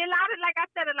 And a lot of, like I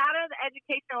said, a lot of the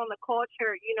education on the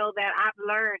culture, you know, that I've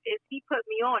learned is he put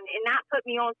me on, and not put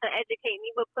me on to educate me,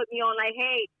 but put me on like,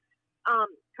 hey,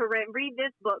 Karin, read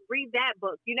this book, read that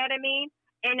book. You know what I mean?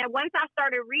 And then once I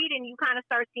started reading, you kind of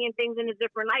start seeing things in a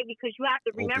different light, because you have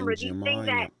to remember these things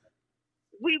that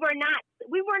we were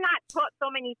not taught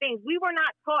so many things. We were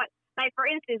not taught, like, for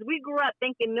instance, we grew up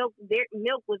thinking milk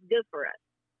was good for us.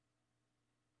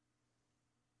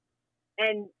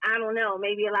 And I don't know,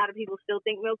 maybe a lot of people still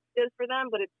think milk's good for them,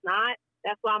 but it's not.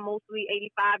 That's why mostly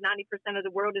 85-90% of the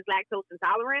world is lactose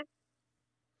intolerant.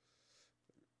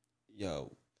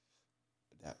 Yo,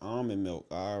 that almond milk,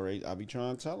 I be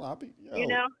trying to tell her. You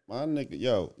know? My nigga,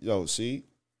 yo, see,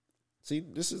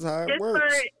 this is how it works.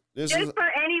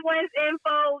 For anyone's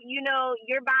info, you know,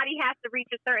 your body has to reach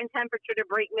a certain temperature to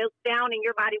break milk down, and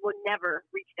your body will never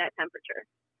reach that temperature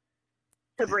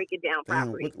to break it down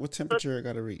properly. What temperature it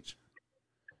got to reach?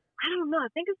 I don't know. I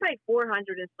think it's like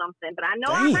 400 and something, but I know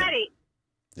I read it.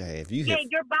 Yeah, if you hit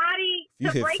your body,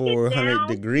 if you hit 400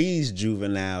 degrees,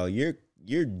 juvenile, you're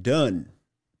done.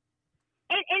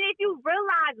 And if you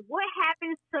realize what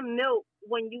happens to milk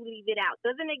when you leave it out,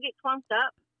 doesn't it get clumped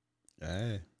up?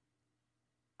 Hey.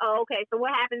 Oh, okay. So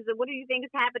what happens? What do you think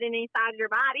is happening inside your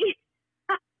body?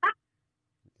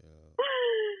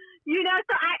 You know,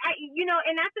 so I, you know,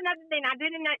 and that's another thing. I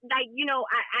didn't like, you know,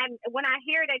 I when I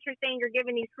hear that you're saying you're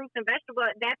giving these fruits and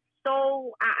vegetables, that's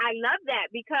so, I love that,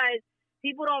 because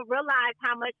people don't realize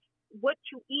how much what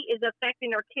you eat is affecting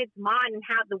their kids' mind and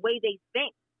how the way they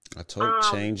think. I told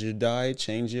you, change your diet,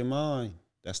 change your mind.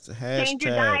 That's the hashtag. Change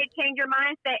your diet, change your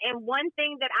mindset. And one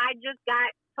thing that I just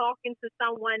got talking to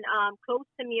someone close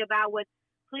to me about was,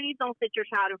 please don't sit your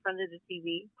child in front of the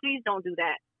TV. Please don't do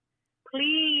that.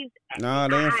 Please. Nah,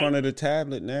 they in front of the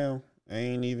tablet now.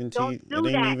 Ain't even TV. It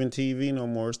ain't even TV no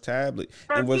more. It's tablet.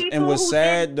 And what's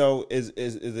sad though is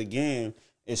again,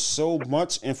 it's so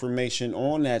much information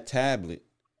on that tablet,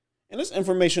 and there's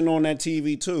information on that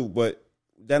TV too. But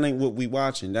that ain't what we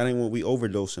watching. That ain't what we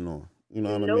overdosing on. You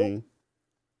know what I mean?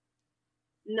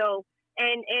 No.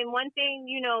 And one thing,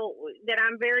 you know, that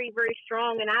I'm very, very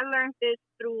strong, and I learned this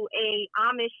through a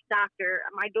Amish doctor.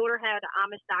 My daughter had an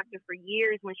Amish doctor for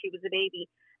years when she was a baby.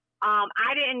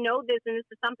 I didn't know this, and this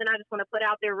is something I just want to put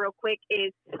out there real quick,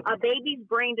 is a baby's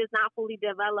brain does not fully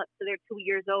develop till they're 2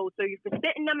 years old. So if you're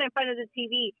sitting them in front of the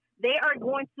TV, they are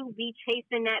going to be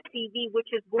chasing that TV,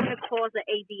 which is going to cause an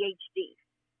ADHD.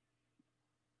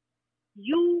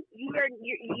 You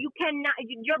cannot,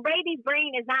 your baby's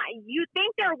brain is not, you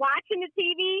think they're watching the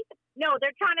TV? No,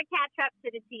 they're trying to catch up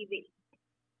to the TV.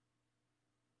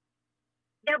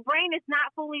 Their brain is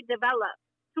not fully developed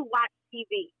to watch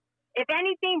TV. If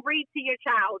anything, read to your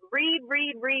child. Read.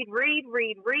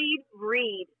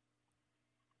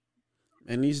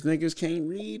 And these niggas can't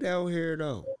read out here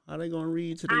though. How they gonna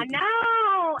read today? I know.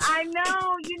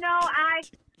 You know,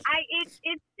 it's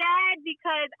sad,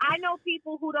 because I know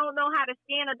people who don't know how to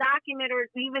scan a document or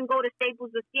even go to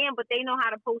Staples to scan, but they know how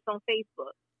to post on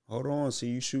Facebook. Hold on, see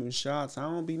you shooting shots. I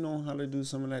don't be knowing how to do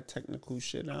some of that technical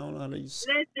shit. I don't know how to use.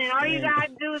 Listen, all you gotta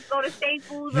do is go to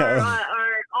Staples or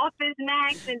Office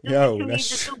Max and do what you need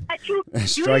to do.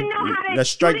 You didn't know how to. That's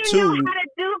strike two.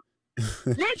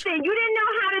 Listen, you didn't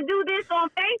know how to do this on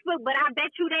Facebook, but I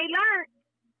bet you they learned.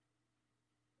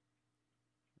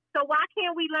 So why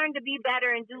can't we learn to be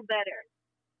better and do better?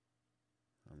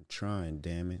 I'm trying,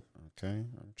 damn it. Okay,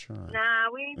 I'm trying. Nah,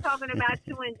 we ain't talking about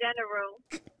you in general.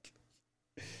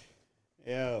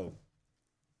 Yo.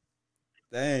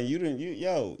 Dang, you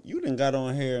done got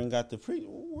on here and got the preach.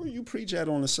 Where you preach at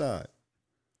on the side?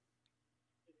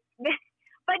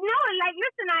 like,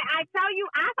 listen, I tell you,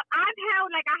 I've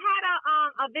held, like, I had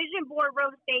a vision board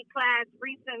real estate class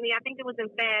recently. I think it was in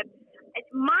Feb.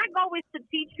 My goal is to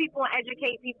teach people and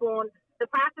educate people on the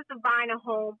process of buying a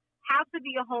home, how to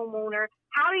be a homeowner,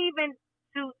 how to even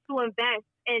to invest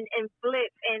and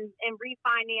flip and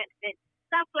refinance and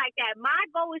stuff like that. My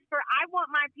goal is I want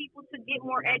my people to get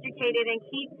more educated and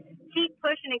keep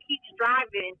pushing and keep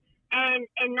striving and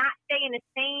not stay in the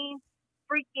same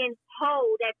freaking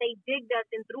hole that they digged us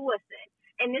and threw us in.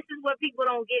 And this is what people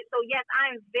don't get. So yes,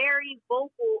 I am very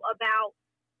vocal about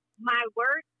my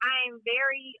work. I am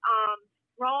very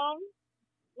strong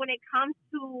when it comes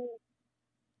to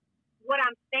what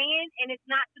I'm saying, and it's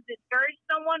not to discourage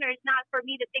someone, or it's not for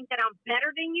me to think that I'm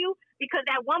better than you, because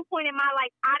at one point in my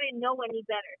life I didn't know any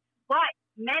better. But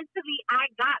mentally I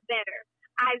got better.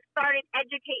 I started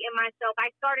educating myself.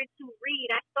 I started to read.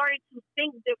 I started to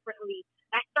think differently.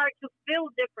 I started to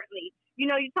feel differently. You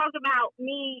know, you talk about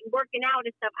me working out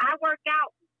and stuff. I work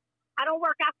out. I don't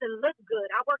work out to look good.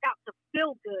 I work out to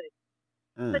feel good.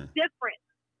 It's a difference.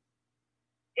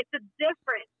 It's a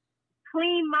difference.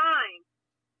 Clean mind.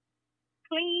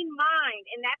 Clean mind.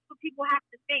 And that's what people have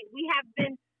to think. We have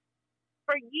been,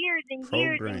 for years and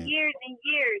years and years and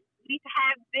years, we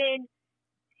have been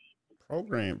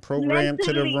programmed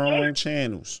to the wrong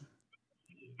channels.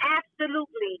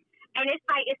 Absolutely. And it's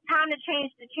like, it's time to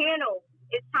change the channel.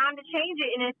 It's time to change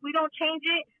it. And if we don't change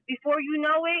it before you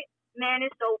know it, man,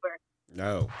 it's over.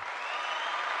 No.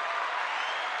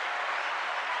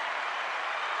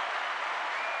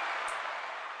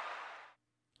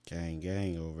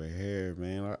 Gang over here,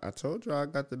 man. I told you I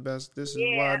got the best. This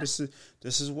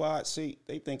is why. See,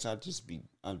 they think I just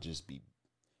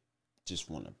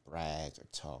want to brag or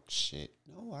talk shit.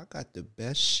 No, I got the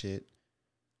best shit.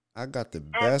 I got the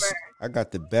best. I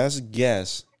got the best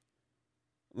guess.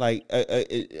 Like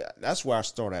that's where I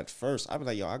start at first. I be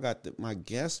like, yo, I got my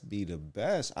guests be the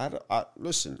best. I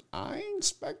listen. I ain't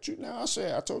expect you now. I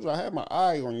told you I had my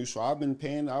eye on you, so I've been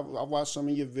paying. I watched some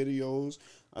of your videos.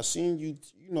 I seen you.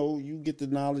 You know, you get the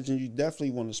knowledge, and you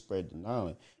definitely want to spread the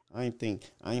knowledge. I ain't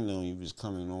know you was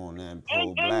coming on that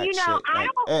pro-black you know, shit. I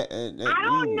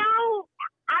don't know.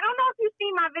 I don't know if you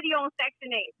seen my video on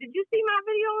Section 8. Did you see my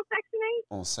video on Section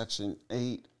 8? On Section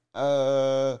 8,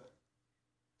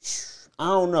 I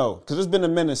don't know, because it's been a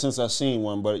minute since I seen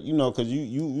one. But you know, because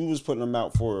you was putting them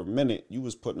out for a minute. You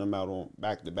was putting them out on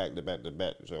back to back.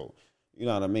 So you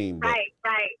know what I mean. But,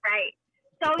 right.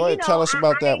 So go ahead, tell us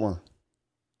about that one.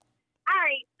 All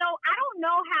right. So I don't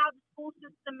know how the school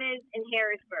system is in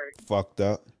Harrisburg. Fucked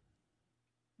up.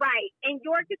 Right. And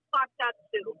York is fucked up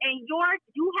too. And York,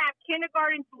 you have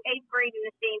kindergarten through 8th grade in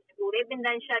the same school. They've been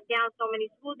done shut down so many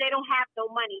schools. They don't have no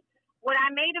money. What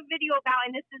I made a video about,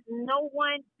 and this is listen.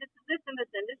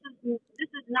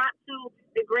 This is not to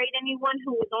degrade anyone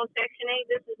who was on Section 8.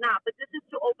 This is not. But this is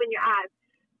to open your eyes.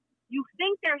 You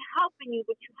think they're helping you,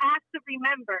 but you have to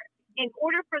remember, in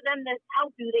order for them to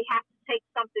help you, they have to take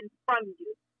something from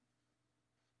you.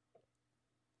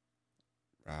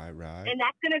 Right. And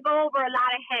that's going to go over a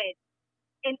lot of heads.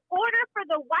 In order for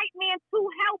the white man to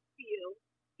help you,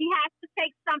 he has to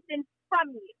take something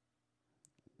from you.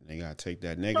 They got to take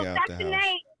that nigga out the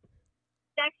house.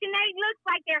 Section 8 looks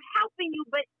like they're helping you,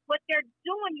 but what they're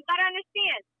doing, you got to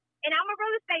understand. And I'm a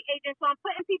real estate agent, so I'm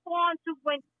putting people on to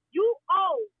when you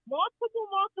owe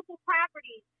multiple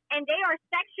properties and they are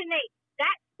Section 8,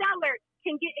 that seller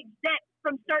can get exempt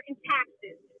from certain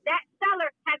taxes. That seller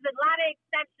has a lot of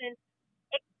exceptions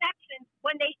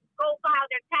when they go file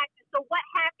their taxes. So what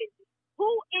happens? Who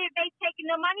are they taking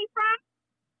the money from?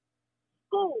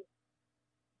 Schools.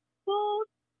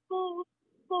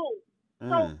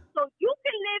 So you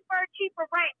can live for a cheaper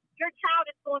rent. Your child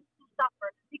is going to suffer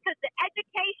because the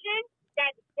education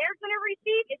that they're going to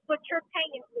receive is what you're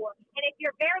paying for. And if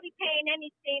you're barely paying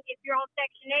anything, if you're on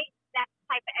Section 8, that's the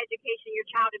type of education your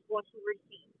child is going to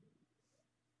receive.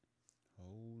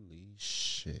 Holy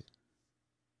shit.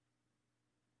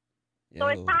 So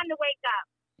it's time to wake up.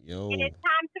 And it's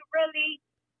time to really,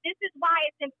 this is why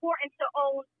it's important to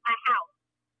own a house.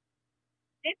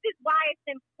 This is why it's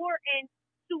important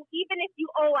to, even if you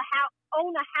own a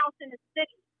house in the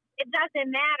city, it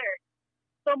doesn't matter.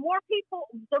 The more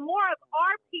of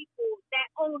our people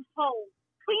that own homes,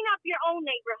 clean up your own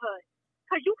neighborhood.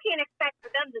 Because you can't expect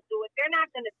for them to do it. They're not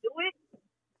going to do it.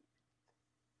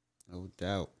 No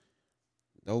doubt.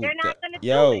 They're not going to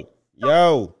do it.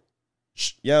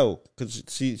 Yo, because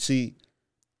see,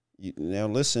 now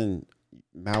listen,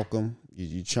 Malcolm,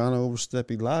 you trying to overstep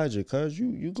Elijah, cuz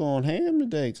you going ham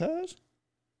today, cuz.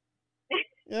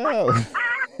 Yo.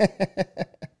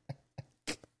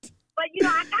 But, you know,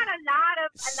 I got a lot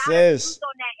of a lot of views sis.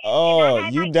 on that. Oh, And I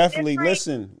had you like definitely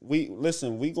different.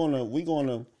 listen. We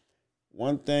gonna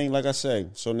one thing. Like I say,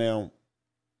 so now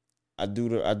I do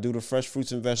the fresh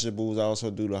fruits and vegetables. I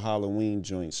also do the Halloween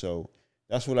joint. So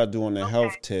that's what I do on the Okay.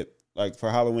 health tip. Like for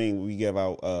Halloween, we give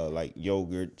out like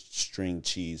yogurt, string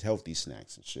cheese, healthy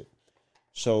snacks and shit.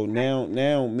 So now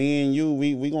me and you,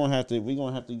 we gonna have to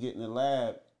get in the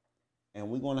lab, and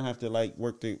we're gonna have to like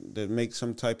work to make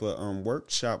some type of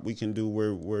workshop we can do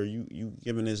where you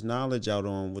giving this knowledge out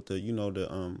on with the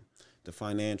the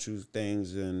financial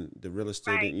things and the real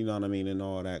estate, Right. and you know what I mean, and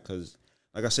all that. Because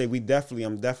like I say,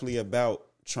 I'm definitely about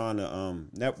trying to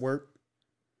network,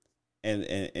 and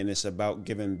it's about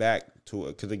giving back to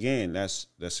it. Because again, this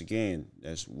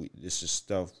is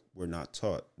stuff we're not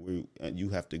taught. You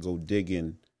have to go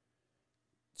digging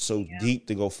so deep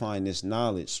to go find this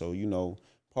knowledge. So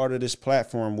part of this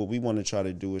platform, what we want to try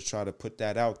to do is try to put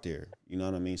that out there. You know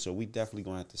what I mean? So we definitely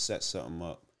gonna have to set something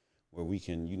up where we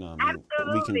can, we can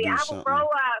Absolutely. do I will something.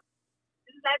 roll up.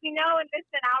 Just let me know, and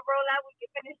listen, I'll roll up. We can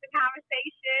finish the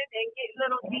conversation and get a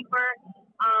little deeper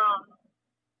on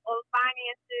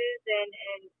finances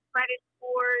and credit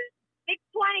scores.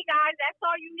 620, guys. That's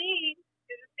all you need.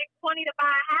 Is a 620 to buy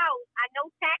a house. I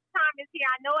know tax time is here.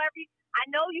 I know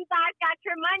you guys got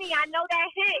your money. I know that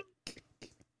hit.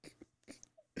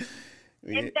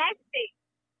 Invest it.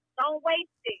 Don't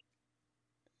waste it.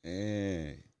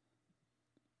 Yeah.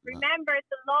 Remember, it's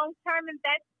a long-term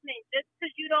investment. Just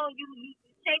because you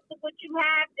take what you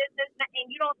have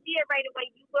and you don't see it right away,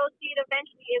 you will see it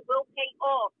eventually. It will pay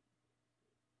off.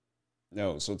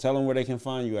 No, so tell them where they can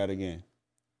find you at again.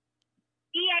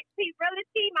 EXP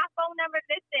Realty, my phone number,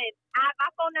 listen, my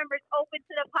phone number is open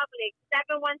to the public,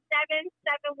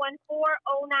 717-714-0995.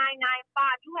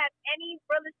 You have any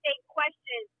real estate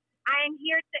questions, I am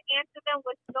here to answer them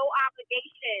with no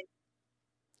obligation.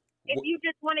 If you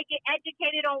just want to get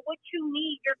educated on what you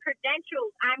need, your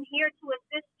credentials, I'm here to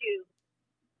assist you.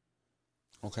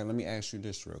 Okay, let me ask you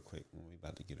this real quick. We're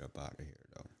about to get up out of here,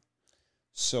 though.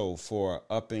 So for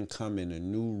up and coming, a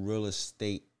new real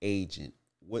estate agent,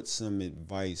 what's some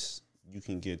advice you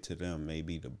can give to them?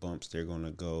 Maybe the bumps they're going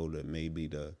to go,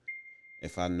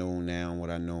 if I know now what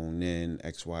I know then,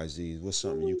 XYZ. What's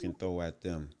something you can throw at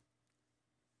them?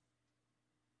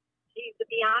 To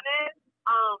be honest,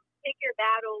 pick your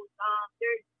battles.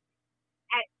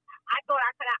 I thought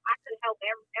I could help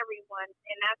everyone,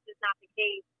 and that's just not the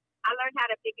case. I learned how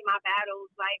to pick my battles.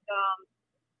 Like,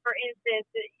 for instance,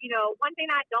 one thing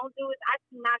I don't do is I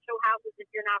do not show houses if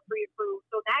you're not pre-approved.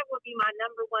 So that would be my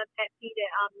number one pet peeve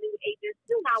that new agents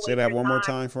do not Say waste that your one more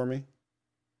time. time for me.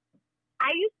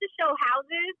 I used to show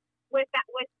houses with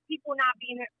people not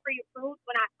being pre-approved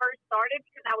when I first started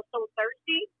because I was so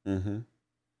thirsty. Mm-hmm.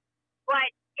 But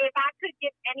if I could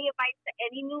give any advice to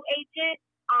any new agent,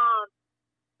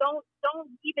 don't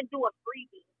even do a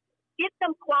freebie. Get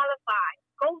them qualified.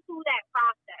 Go through that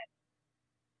process.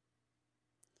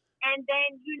 And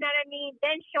then, you know what I mean?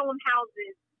 Then show them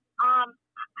houses.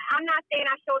 I'm not saying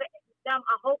I showed them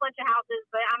a whole bunch of houses,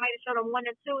 but I might have showed them one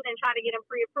or two, then try to get them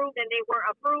pre-approved, and they weren't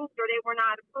approved or they were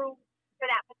not approved for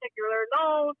that particular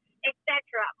loan, etc.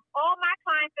 All my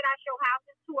clients that I show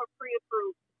houses to are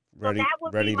pre-approved. Ready, so that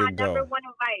would ready be my to go. number one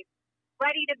advice.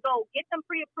 Ready to go. Get them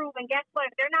pre-approved, and guess what?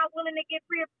 If they're not willing to get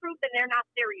pre-approved, then they're not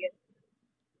serious.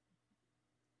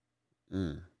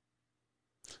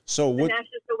 So what? And that's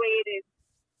just the way it is.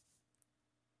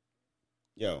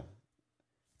 Yo,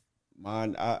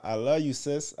 man, I love you,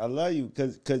 sis. I love you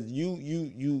because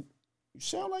you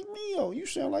sound like me. You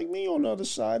sound like me on the other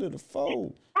side of the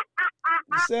phone.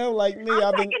 You sound like me.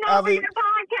 I've been your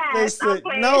podcast. Listen,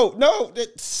 no,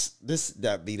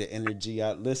 that be the energy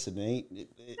I listen.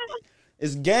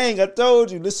 It's gang. I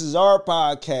told you this is our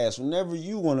podcast. Whenever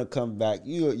you want to come back,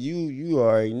 you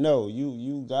already know.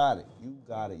 You got it.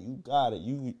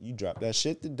 You dropped that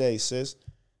shit today, sis.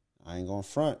 I ain't gonna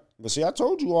front. But see, I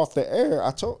told you off the air.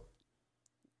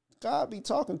 God be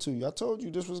talking to you. I told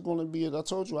you this was gonna be it. I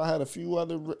told you I had a few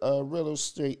other real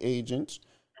estate agents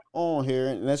on here,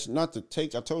 and that's not to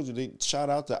take. I told you they shout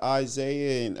out to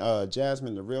Isaiah and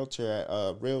Jasmine, the realtor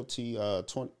at Realty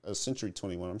Century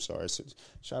 21. I'm sorry,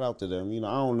 shout out to them. I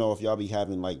don't know if y'all be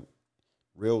having like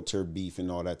realtor beef and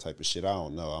all that type of shit. I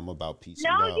don't know. I'm about peace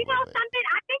and love. No, you know something.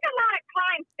 I think a lot of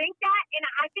clients think that, and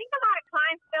I think a lot of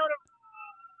clients fail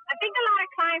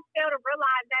to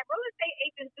realize that real estate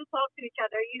agents do talk to each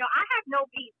other. I have no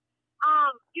beef.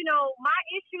 My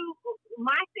issue,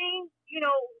 my thing,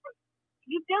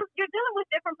 you're dealing with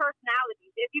different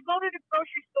personalities. If you go to the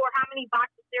grocery store, how many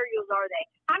boxes of cereals are they?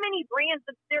 How many brands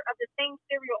of the same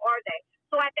cereal are they?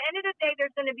 So at the end of the day,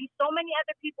 there's going to be so many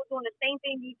other people doing the same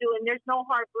thing you do, and there's no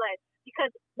hard blood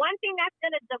because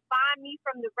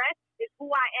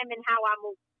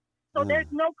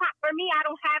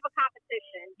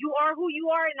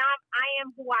are, and I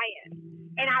am who I am,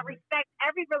 and I respect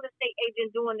every real estate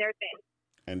agent doing their thing.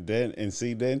 And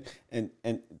see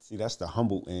that's the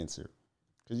humble answer,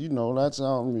 because you know that's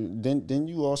then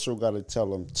you also got to tell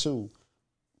them too,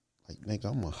 like,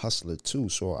 nigga, I'm a hustler too,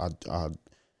 so I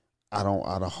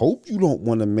hope you don't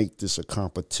want to make this a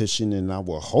competition, and I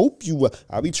will hope you will.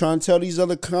 I be trying to tell these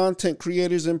other content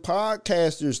creators and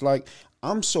podcasters, like,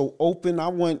 I'm so open.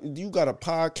 You got a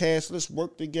podcast, let's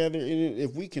work together, and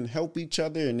if we can help each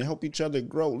other and help each other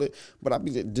grow. But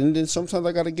then sometimes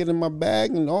I got to get in my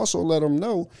bag and also let them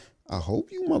know, I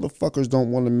hope you motherfuckers don't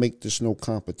want to make this no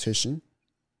competition.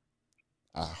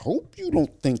 I hope you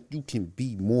don't think you can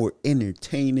be more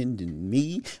entertaining than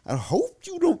me. I hope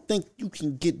you don't think you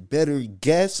can get better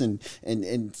guests and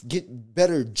get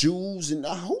better jewels. And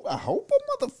I hope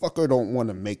a motherfucker don't want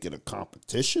to make it a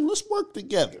competition. Let's work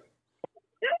together.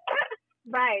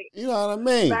 Right. You know what I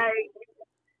mean? Right.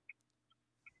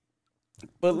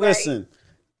 But listen,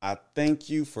 I thank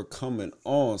you for coming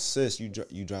on, sis. You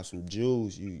dropped some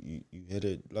jewels. You hit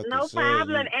it. Like no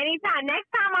problem. Anytime. Next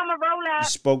time I'm gonna roll up. You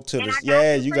spoke to this.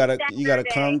 Yeah, you gotta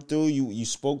come through. You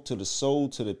spoke to the soul,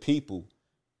 to the people.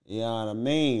 You know what I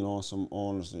mean? On some,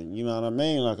 you know what I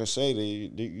mean? Like I say,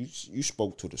 you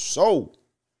spoke to the soul.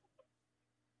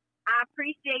 I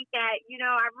appreciate that. You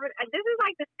know, this is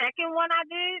like the second one I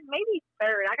did, maybe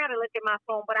third. I got to look at my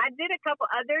phone, but I did a couple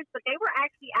others, but they were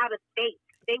actually out of state.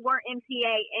 They weren't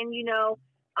MTA, and you know,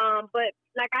 but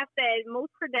like I said,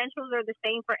 most credentials are the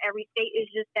same for every state.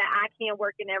 It's just that I can't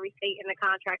work in every state, and the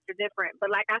contracts are different. But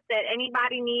like I said,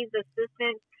 anybody needs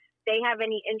assistance, they have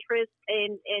any interest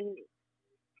in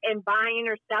buying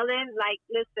or selling, like,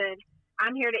 listen,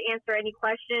 I'm here to answer any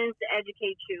questions, to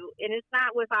educate you, and it's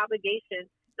not with obligation.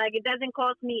 Like, it doesn't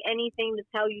cost me anything to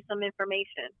tell you some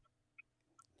information.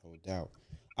 No doubt.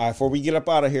 All right, before we get up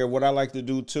out of here, what I like to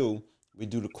do, too, we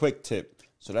do the quick tip.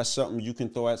 So that's something you can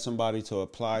throw at somebody to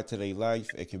apply to their life.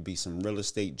 It can be some real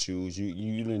estate jewels. You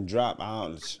didn't drop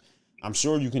out. I'm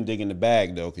sure you can dig in the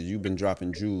bag, though, because you've been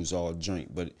dropping jewels all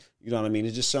joint. But you know what I mean?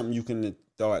 It's just something you can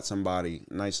throw at somebody.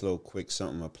 Nice little quick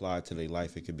something applied to their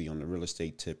life. It could be on the real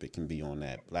estate tip. It can be on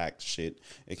that black shit.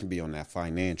 It can be on that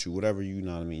financial, whatever, you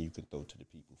know what I mean, you can throw to the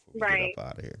people before we get up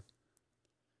out of here.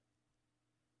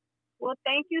 Well,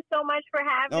 thank you so much for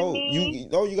having me.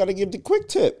 You got to give the quick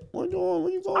tip. Where you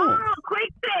going? Oh,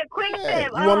 quick tip.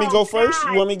 You want me to go first?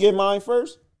 You want me to give mine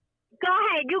first? Go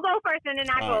ahead. You go first, and then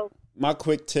I go. My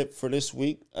quick tip for this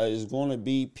week is going to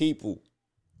be, people.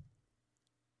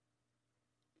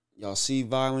 Y'all see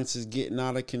violence is getting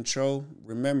out of control.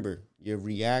 Remember, your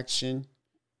reaction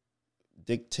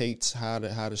dictates how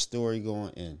the story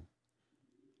going to end.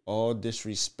 All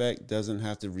disrespect doesn't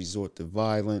have to resort to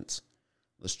violence.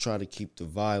 Let's try to keep the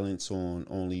violence on.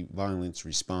 Only violence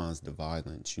responds to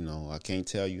violence. You know, I can't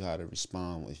tell you how to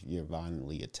respond if you're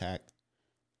violently attacked.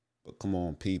 But come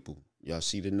on, people. Y'all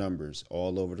see the numbers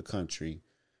all over the country.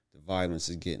 The violence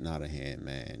is getting out of hand,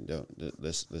 man.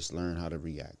 Let's learn how to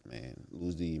react, man.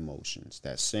 Lose the emotions.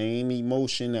 That same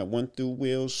emotion that went through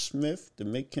Will Smith to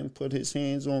make him put his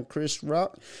hands on Chris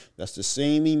Rock, that's the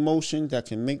same emotion that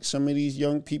can make some of these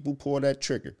young people pull that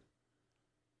trigger.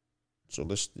 So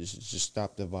let's just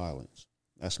stop the violence.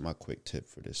 That's my quick tip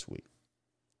for this week.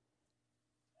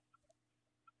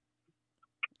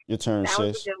 Your turn,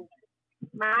 sis.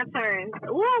 My turn.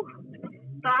 Woo!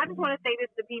 So I just want to say this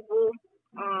to people.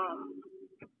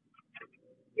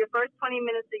 Your first 20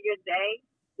 minutes of your day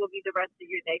will be the rest of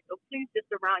your day. So please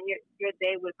just surround your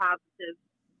day with positive.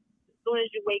 As soon as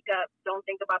you wake up, don't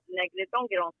think about the negative. Don't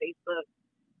get on Facebook.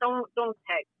 Don't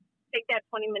text. Take that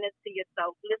 20 minutes to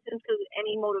yourself. Listen to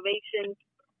any motivation,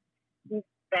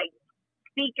 like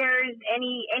speakers,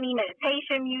 any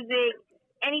meditation music,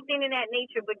 anything in that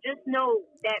nature. But just know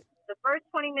that the first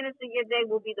 20 minutes of your day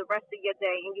will be the rest of your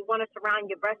day, and you want to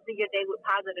surround your rest of your day with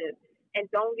positive.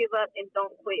 And don't give up and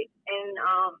don't quit. And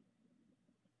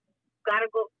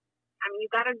gotta go. I mean, you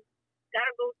gotta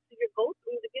go to your go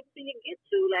through to get to you get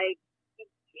to. Like,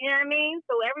 you know what I mean?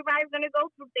 So everybody's gonna go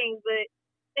through things, but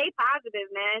stay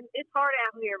positive, man. It's hard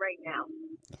out here right now.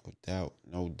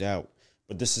 No doubt.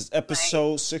 But this is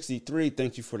episode 63.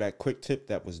 Thank you for that quick tip.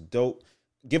 That was dope.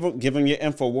 Give them your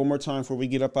info one more time before we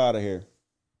get up out of here.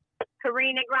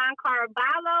 Karin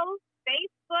Negron-Caraballo,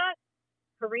 Facebook.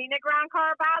 Karin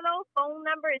Negron-Caraballo. Phone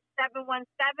number is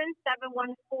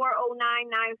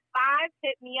 717-714-0995.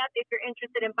 Hit me up if you're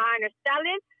interested in buying or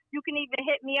selling. You can even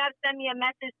hit me up, send me a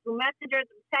message through Messenger,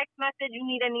 through text message. You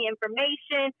need any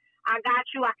information, I got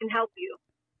you. I can help you.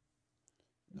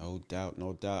 No doubt.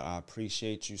 I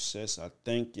appreciate you, sis. I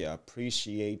thank you. I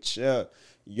appreciate you.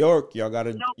 York, y'all got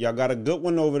a good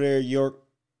one over there, York.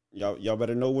 y'all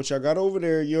better know what y'all got over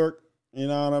there, York. You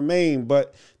know what I mean?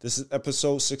 But this is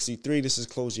episode 63. This is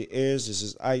Close Your Ears. This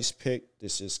is Ice Pick.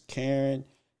 This is Karen.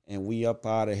 And we up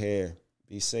out of here.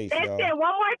 Be safe, y'all. Listen, one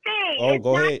more thing. Oh, it's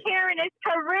go not ahead. Karen, it's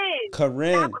Karin.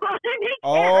 Karin. Stop calling me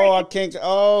Oh, Karen. I can't.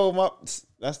 Oh, my.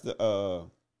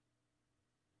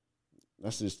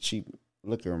 That's this cheap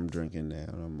liquor I'm drinking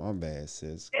now. My bad,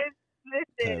 sis.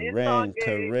 Listen, it's all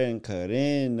good.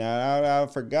 Karin. Now, I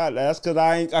forgot. That's because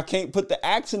I can't put the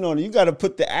accent on it. You got to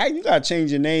put you got to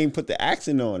change your name, put the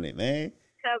accent on it, man.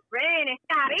 Karin, it's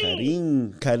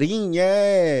Karin. Karin,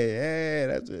 yeah,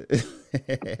 that's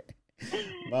it.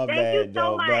 My Thank bad, you so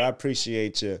though, much. but I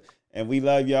appreciate you. And we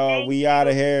love y'all. Thank we you. out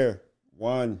of here.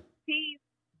 One.